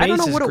 Yeah, the bass I don't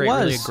know is what great, it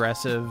was. really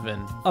aggressive.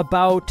 And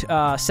about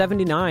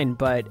 79,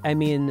 but I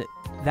mean,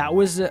 that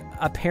was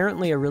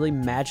apparently a really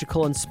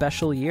magical and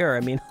special year. I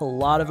mean, a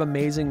lot of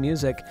amazing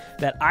music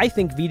that I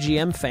think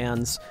VGM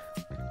fans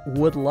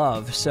would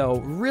love. So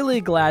really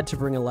glad to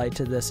bring a light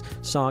to this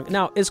song.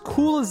 Now, as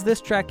cool as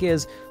this track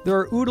is, there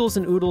are oodles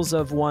and oodles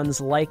of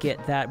ones like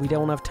it that we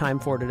don't have time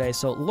for today.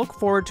 So look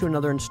forward to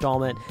another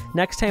installment.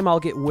 Next time I'll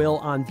get Will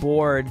on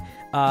board.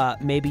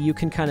 Maybe you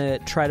can kind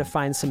of try to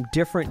find some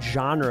different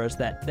genres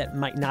that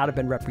might not have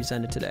been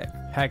represented today.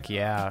 Heck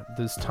yeah.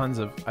 There's tons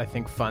of, I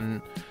think,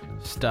 fun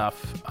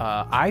stuff.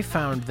 I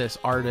found this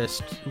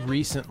artist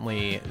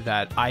recently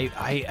that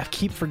I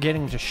keep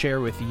forgetting to share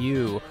with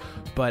you,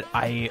 but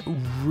I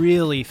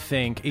really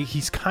think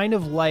he's kind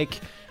of like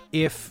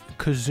if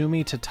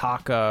Kazumi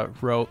Tataka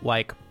wrote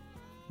like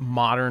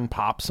modern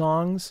pop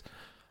songs.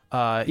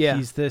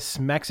 He's this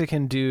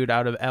Mexican dude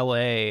out of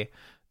LA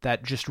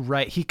that just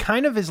he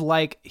kind of is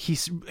like,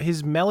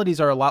 his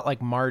melodies are a lot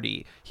like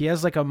Marty. He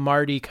has like a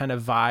Marty kind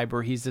of vibe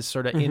where he's this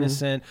sort of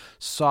innocent,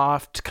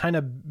 soft, kind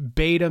of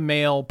beta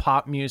male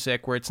pop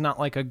music where it's not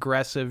like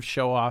aggressive,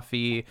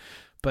 show-offy,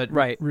 but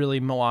really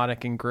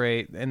melodic and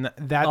great. And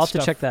that I'll stuff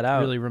have to check that out.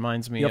 Really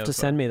reminds me You'll have to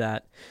send me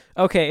that.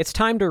 Okay, it's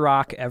time to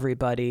rock,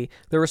 everybody.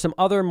 There were some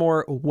other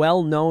more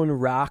well-known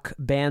rock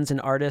bands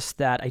and artists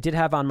that I did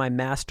have on my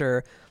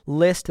master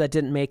list that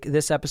didn't make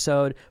this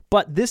episode,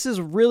 but this is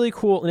really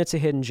cool, and it's a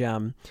hidden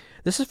gem.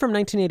 This is from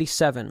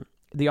 1987.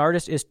 The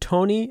artist is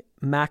Tony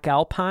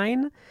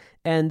MacAlpine,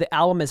 and the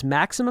album is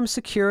Maximum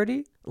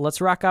Security.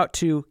 Let's rock out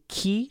to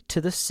Key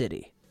to the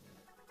City.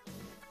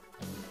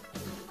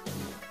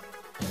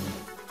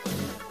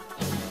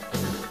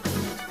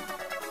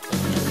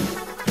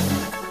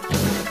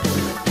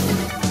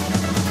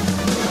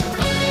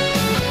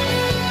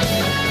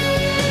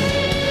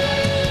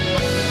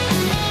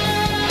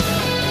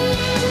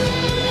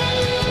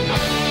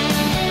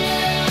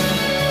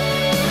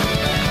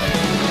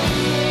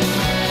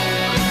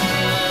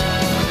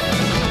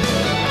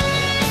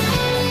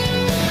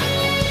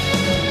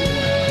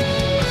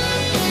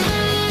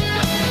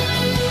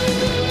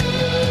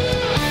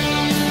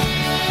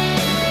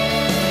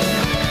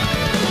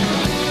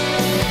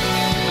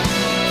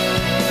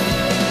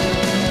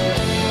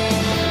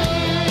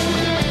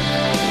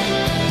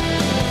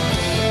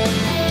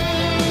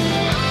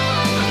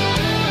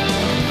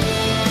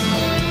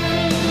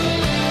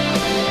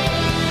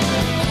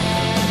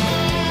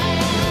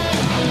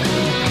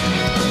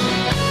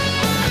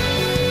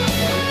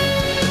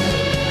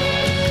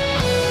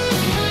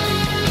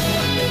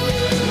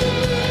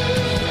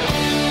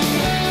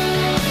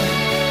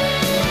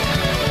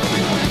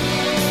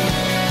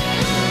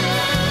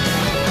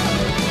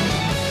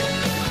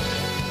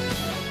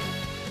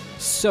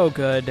 So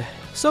good.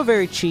 So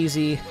very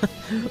cheesy,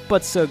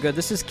 but so good.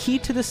 This is Key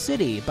to the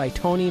City by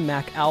Tony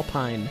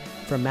MacAlpine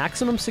from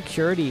Maximum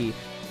Security.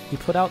 He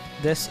put out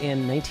this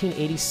in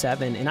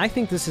 1987, and I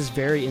think this is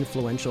very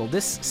influential.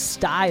 This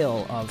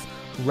style of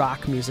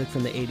rock music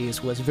from the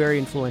 80s was very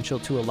influential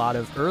to a lot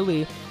of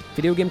early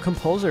video game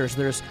composers.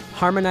 There's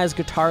harmonized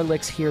guitar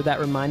licks here that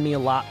remind me a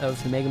lot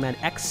of the Mega Man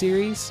X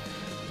series.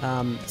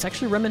 It's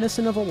actually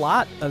reminiscent of a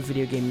lot of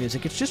video game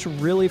music. It's just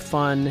really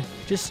fun.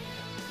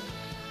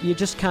 You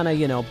just kind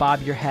of,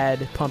 bob your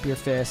head, pump your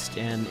fist,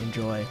 and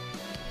enjoy.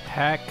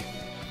 Heck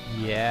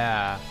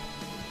yeah.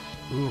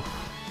 Ooh,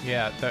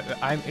 yeah.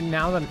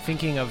 Now that I'm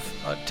thinking of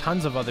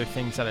tons of other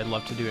things that I'd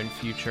love to do in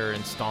future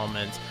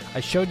installments. I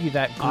showed you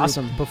that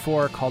group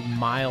before called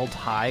Mild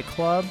High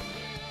Club.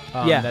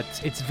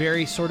 It's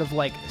very sort of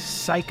like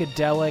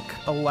psychedelic,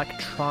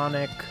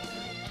 electronic,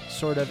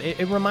 sort of.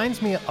 It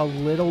reminds me a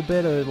little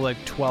bit of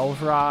like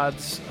 12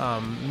 Rods.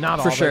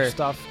 Not all their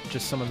stuff,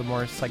 just some of the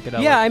more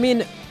psychedelic. Yeah, I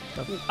mean,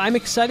 I'm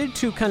excited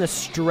to kind of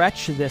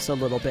stretch this a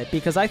little bit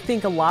because I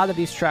think a lot of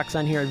these tracks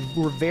on here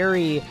were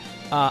very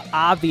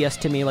obvious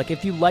to me. Like,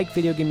 if you like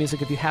video game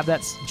music, if you have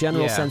that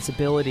general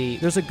sensibility,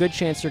 there's a good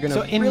chance you're going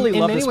to really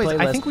love this playlist.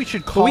 I think we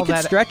should call could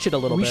stretch it a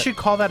little bit. We should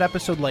call that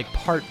episode like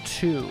part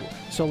 2.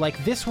 So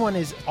like this one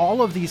is,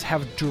 all of these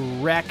have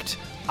direct,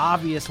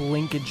 obvious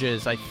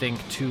linkages, I think,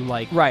 to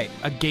like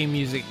a game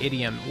music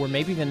idiom, where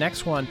maybe the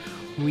next one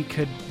we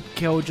could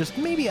go just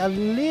maybe a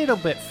little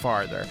bit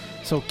farther.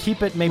 So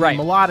keep it maybe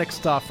melodic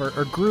stuff or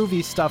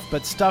groovy stuff,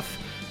 but stuff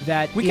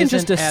that we can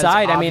just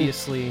decide.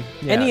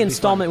 Any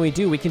installment fun. We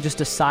do, we can just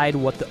decide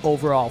what the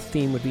overall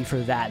theme would be for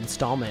that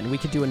installment. We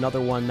could do another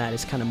one that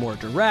is kind of more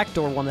direct,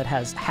 or one that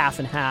has half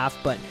and half.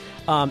 But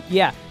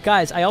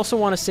guys, I also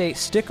want to say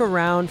stick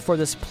around for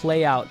this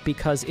play out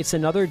because it's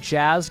another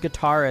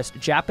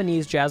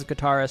Japanese jazz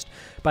guitarist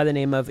by the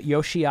name of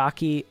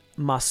Yoshiaki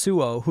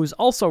Masuo, who's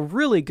also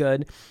really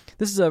good.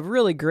 This is a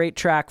really great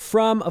track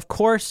from, of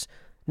course,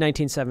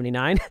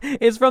 1979.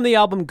 It's from the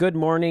album Good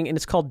Morning, and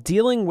it's called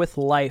Dealing with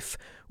Life,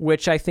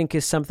 which I think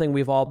is something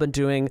we've all been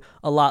doing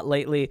a lot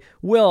lately.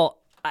 Will,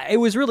 it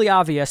was really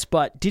obvious,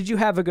 but did you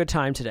have a good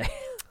time today?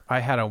 I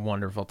had a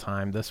wonderful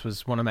time. This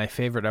was one of my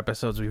favorite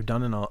episodes we've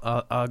done in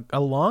a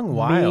long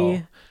while.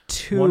 Me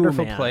too,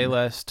 Wonderful man.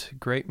 Playlist,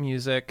 great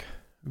music,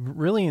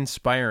 really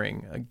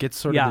inspiring. It gets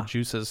sort of the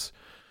juices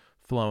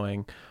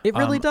flowing. It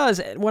really does.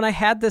 When I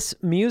had this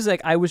music,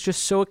 I was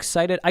just so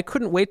excited. I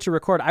couldn't wait to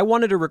record. I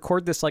wanted to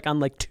record this like on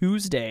like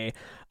Tuesday.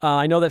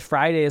 I know that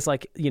Friday is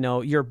like,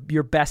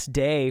 your best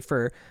day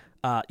for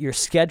your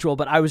schedule,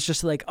 but I was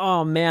just like,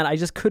 oh man, I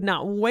just could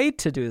not wait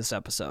to do this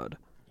episode.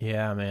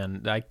 Yeah,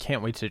 man. I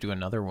can't wait to do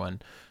another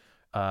one.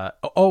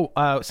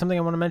 Something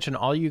I want to mention.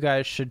 All you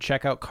guys should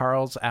check out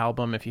Carl's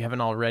album if you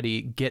haven't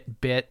already.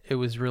 Get Bit. It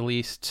was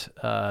released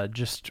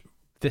just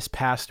this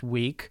past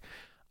week.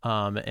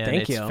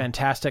 It's a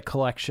fantastic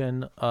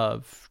collection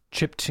of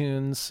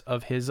chiptunes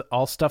of his,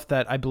 all stuff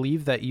that I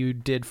believe that you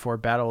did for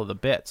Battle of the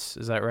Bits.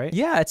 Is that right?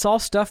 Yeah, it's all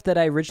stuff that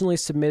I originally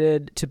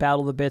submitted to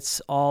Battle of the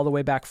Bits all the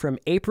way back from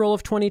April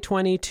of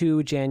 2020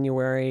 to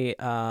January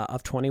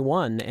of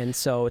 21. And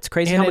so it's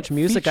crazy how much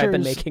music I've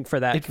been making for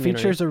that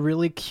community. It features a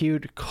really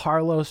cute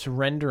Carlos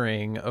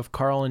rendering of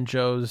Carl and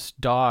Joe's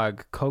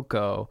dog,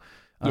 Coco.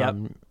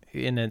 And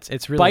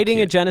it's really biting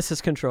cute. A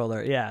Genesis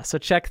controller. Yeah, so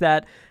check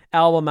that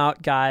album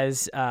out,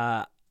 guys.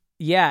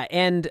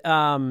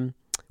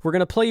 We're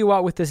going to play you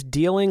out with this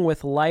Dealing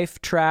with Life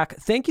track.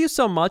 Thank you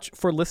so much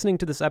for listening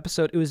to this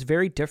episode. It was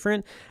very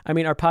different. I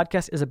mean, our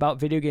podcast is about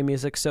video game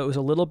music, so it was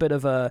a little bit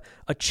of a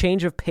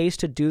change of pace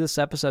to do this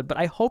episode, but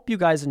I hope you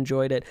guys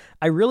enjoyed it.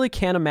 I really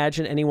can't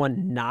imagine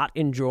anyone not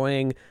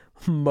enjoying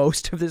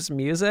most of this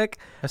music.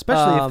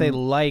 Especially if they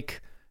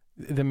like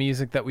the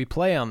music that we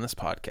play on this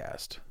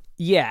podcast.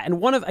 Yeah, and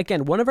one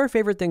of our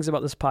favorite things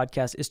about this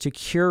podcast is to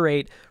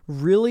curate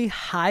really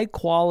high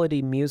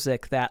quality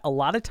music that a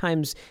lot of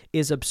times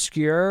is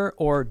obscure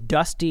or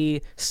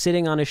dusty,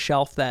 sitting on a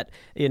shelf that,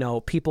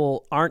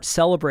 people aren't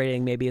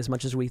celebrating maybe as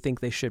much as we think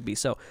they should be.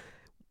 So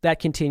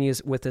that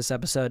continues with this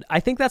episode. I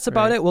think that's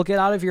about it. We'll get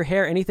out of your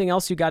hair. Anything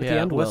else you got at the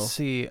end, Will? Let's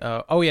see.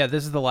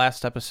 This is the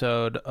last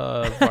episode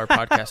of our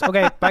podcast.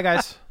 Okay, bye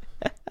guys.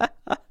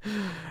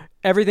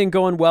 Everything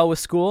going well with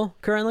school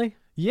currently?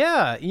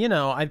 Yeah,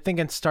 I think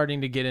it's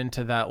starting to get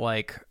into that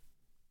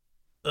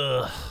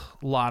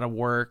lot of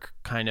work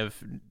kind of,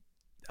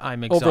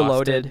 I'm exhausted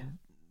overloaded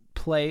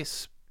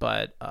place.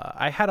 But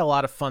I had a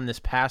lot of fun this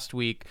past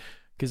week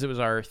because it was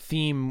our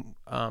theme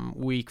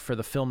week for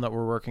the film that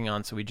we're working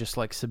on. So we just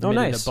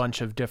submitted a bunch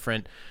of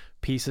different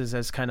pieces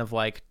as kind of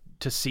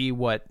to see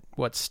what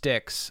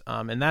sticks.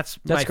 And that's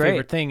my great.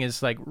 favorite thing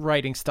is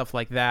writing stuff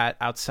like that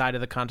outside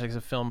of the context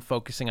of film,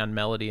 focusing on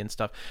melody and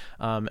stuff.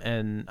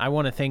 And I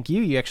want to thank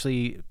you. You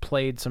actually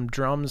played some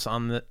drums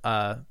on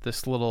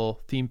this little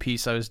theme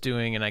piece I was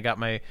doing, and I got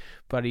my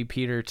buddy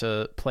Peter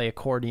to play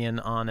accordion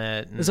on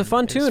it. It was a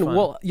fun tune.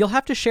 Well, you'll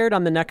have to share it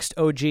on the next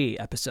OG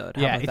episode.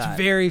 How about it's that?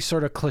 Very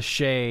sort of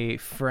cliche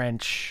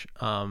French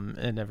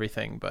and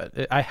everything,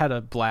 but I had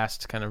a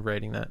blast kind of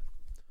writing that.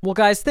 Well,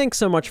 guys, thanks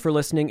so much for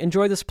listening.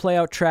 Enjoy this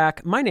play-out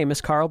track. My name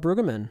is Carl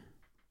Brueggemann.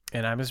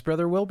 And I'm his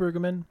brother, Will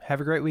Brueggemann. Have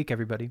a great week,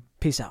 everybody.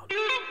 Peace out.